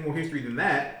Lakers have even more history than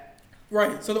that.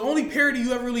 Right. So the only parity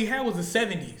you ever really had was the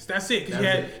 70s. That's it.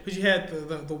 Because you had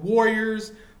the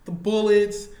Warriors, the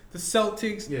Bullets, the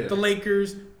Celtics, the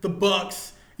Lakers, the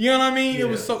Bucks. You know what I mean? Yeah. It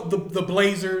was the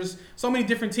Blazers, so many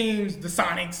different teams, the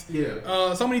Sonics.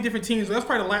 Yeah. So many different teams. That's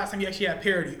probably the last time you actually had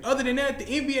parity. Other than that, the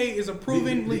NBA is a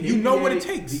proven league. You know what it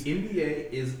takes. The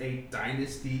NBA is a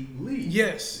dynasty league.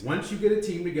 Yes. Once you get a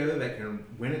team together that can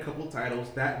win a couple titles,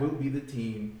 that will be the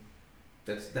team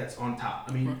that's on top.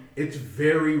 I mean, it's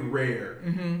very rare.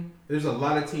 Mm-hmm. There's a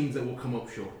lot of teams that will come up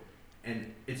short,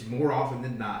 and it's more often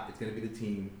than not, it's going to be the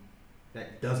team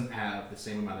that doesn't have the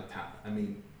same amount of talent. I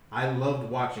mean, I loved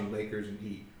watching Lakers and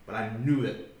Heat, but I knew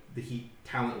that the Heat,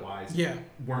 talent-wise,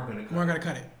 weren't going to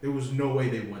cut it. There was no way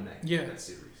they won that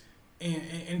series.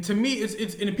 And to me,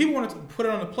 it's and if people want to put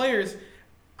it on the players,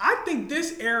 I think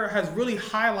this era has really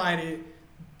highlighted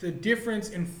the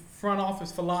difference in front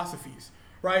office philosophies.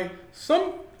 Right?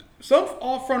 Some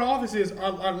front offices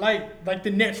are like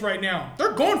the Nets right now.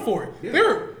 They're going for it. Yeah.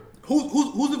 They're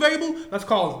who's available? Let's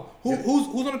call them.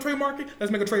 Who's on the trade market?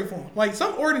 Let's make a trade for them. Like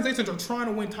some organizations are trying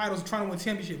to win titles, trying to win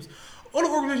championships. Other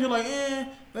organizations are like,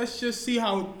 let's just see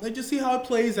how it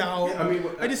plays out. Yeah, I mean,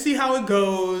 let's just see how it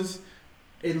goes.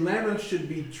 Atlanta should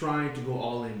be trying to go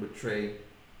all in with Trae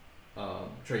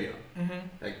Young. Mm-hmm.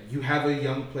 Like you have a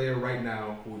young player right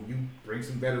now who you bring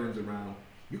some veterans around.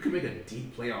 You can make a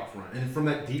deep playoff run, and from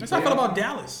that deep. That's how I felt about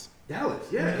Dallas. Dallas,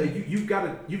 yeah, mm-hmm.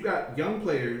 You've got young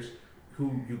players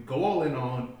who you go all in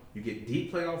on. You get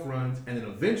deep playoff runs, and then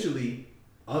eventually,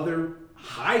 other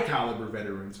high caliber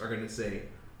veterans are going to say,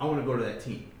 "I want to go to that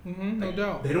team." Mm-hmm, no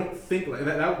doubt. They don't think like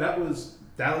that. That was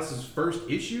Dallas's first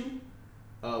issue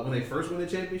when they first won the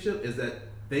championship. Is that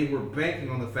they were banking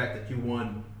on the fact that you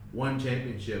won one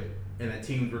championship, and that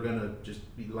teams were going to just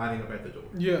be lining up at the door.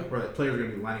 Yeah, or that players are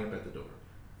going to be lining up at the door.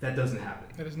 That doesn't happen.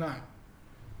 That is not.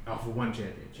 For one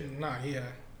championship. Not, yeah.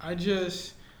 I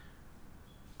don't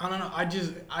know. I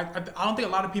don't think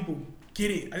a lot of people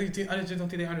get it. I just don't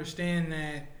think they understand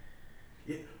that.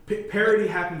 Yeah. Parity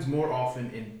happens more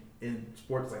often in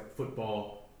sports like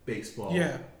football, baseball.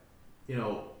 Yeah. You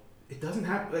know, it doesn't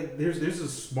happen. Like there's a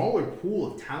smaller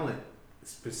pool of talent,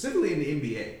 specifically in the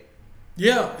NBA.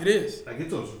 Yeah, it is. Like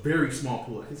it's a very small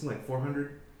pool. I think it's like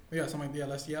 400. Yeah, something like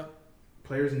less. Yeah.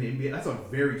 Players in the NBA, that's a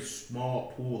very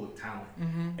small pool of talent.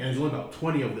 Mm-hmm. And there's only about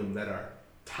 20 of them that are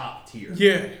top tier.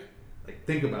 Yeah. Like,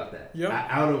 think about that. Yep.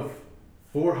 Out of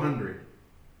 400,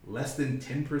 less than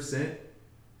 10%,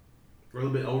 or a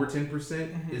little bit over 10%,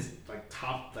 mm-hmm. is like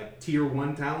top, like tier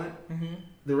 1 talent. Mm-hmm.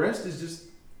 The rest is just,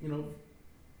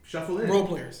 shuffle in. Role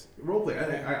players.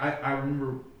 I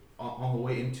remember on the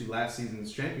way into last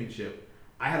season's championship,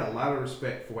 I had a lot of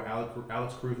respect for what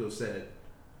Alex Caruso said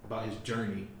about his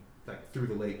journey, like through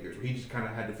the Lakers, where he just kind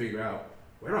of had to figure out,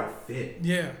 where do I fit?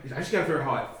 Yeah. I just got to figure out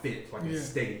how I fit so I can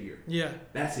stay here. Yeah.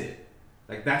 That's it.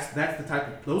 Like that's the type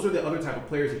of, those are the other type of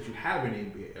players that you have in the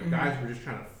NBA. Guys who are just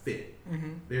trying to fit.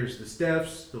 Mm-hmm. There's the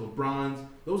Stephs, the LeBrons.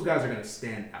 Those guys are going to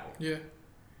stand out. Yeah.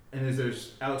 And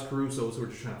there's Alex Caruso's who are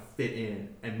just trying to fit in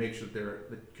and make sure they're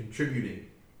contributing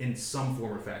in some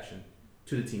form or fashion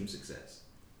to the team's success.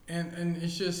 And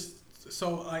it's just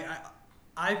so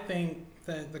I think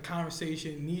that the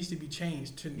conversation needs to be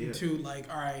changed to like,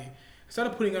 all right, instead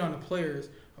of putting it on the players,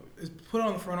 is put it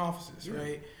on the front offices,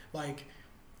 right? Like,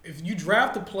 if you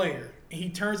draft a player and he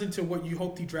turns into what you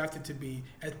hoped he drafted to be,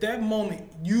 at that moment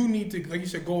you need to, like you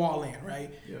said, go all in,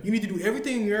 right? Yeah. You need to do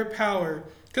everything in your power.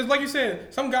 Because like you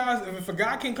said, some guys, if a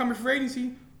guy can't come in free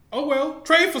agency, oh well,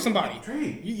 trade for somebody.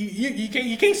 Trade.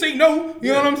 You can't say no.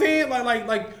 You know what I'm saying?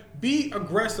 Like be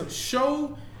aggressive.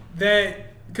 Show that.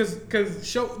 Because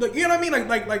show, like, you know what I mean,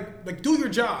 like do your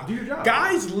job. Do your job.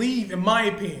 Guys leave, in my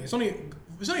opinion. There's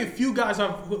only a few guys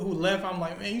who left. I'm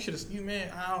like, man,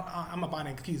 I'm not buying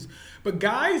any excuses. But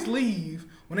guys leave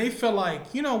when they feel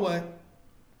like, you know what,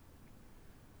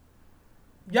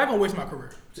 y'all gonna waste my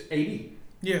career. It's AD.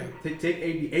 Yeah. Take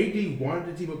AD. AD wanted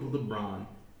to team up with LeBron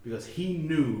because he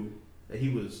knew that he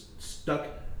was stuck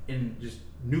in just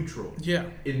neutral. Yeah.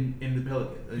 In the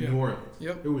Pelicans, in New Orleans.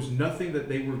 Yep. There was nothing that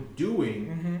they were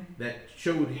doing that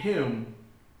showed him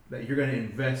that you're going to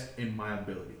invest in my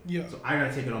ability. Yeah. So I got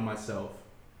to take it on myself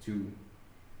to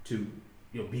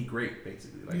be great,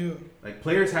 basically. Like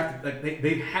players have to, like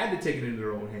they've had to take it into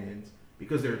their own hands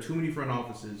because there are too many front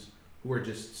offices who are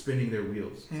just spinning their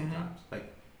wheels sometimes.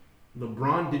 Like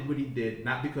LeBron did what he did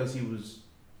not because he was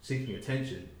seeking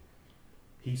attention.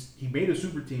 He made a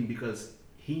super team because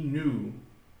he knew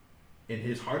in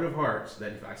his heart of hearts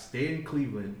that if I stay in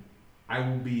Cleveland, I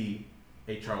will be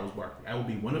a Charles Barkley. I will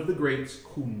be one of the greats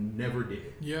who never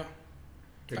did. Yeah.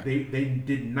 Like they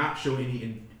did not show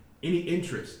any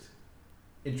interest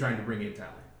in trying to bring in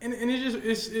talent. And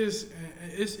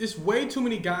it's way too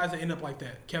many guys that end up like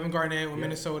that. Kevin Garnett with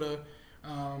Minnesota,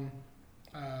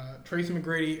 Tracy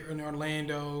McGrady in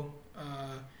Orlando.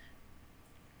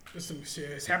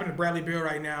 It's happening to Bradley Beal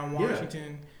right now in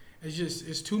Washington. Yeah.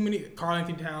 It's too many. Karl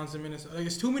Anthony Towns in Minnesota. Like,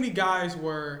 it's too many guys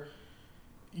where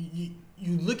you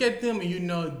look at them and you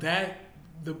know that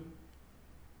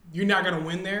you're not gonna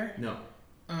win there. No.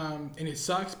 And it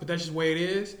sucks, but that's just the way it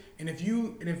is. And if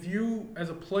you as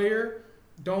a player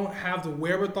don't have the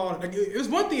wherewithal, like, it's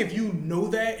one thing if you know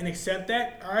that and accept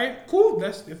that. All right, cool.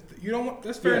 That's if you don't want.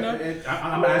 That's fair enough.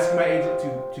 I'm asking my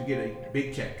agent to get a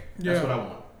big check. That's what I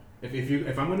want.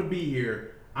 If I'm gonna be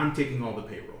here, I'm taking all the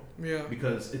payroll. Yeah.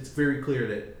 Because it's very clear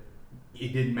that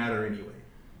it didn't matter anyway.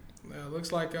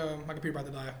 Looks like my computer about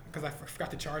to die because I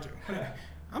forgot to charge it.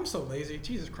 I'm so lazy.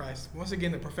 Jesus Christ. Once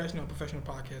again, the professional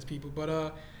podcast people.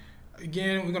 But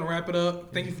again, we're going to wrap it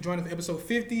up. Thank you for joining us for episode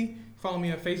 50. Follow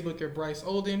me on Facebook at Bryce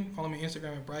Olden. Follow me on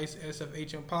Instagram at Bryce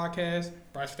SFHM Podcast.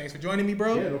 Bryce, thanks for joining me,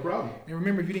 bro. Yeah, no problem. And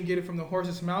remember, if you didn't get it from the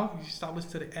horse's mouth, you should stop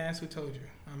listening to the ass who told you.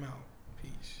 I'm out.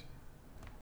 Peace.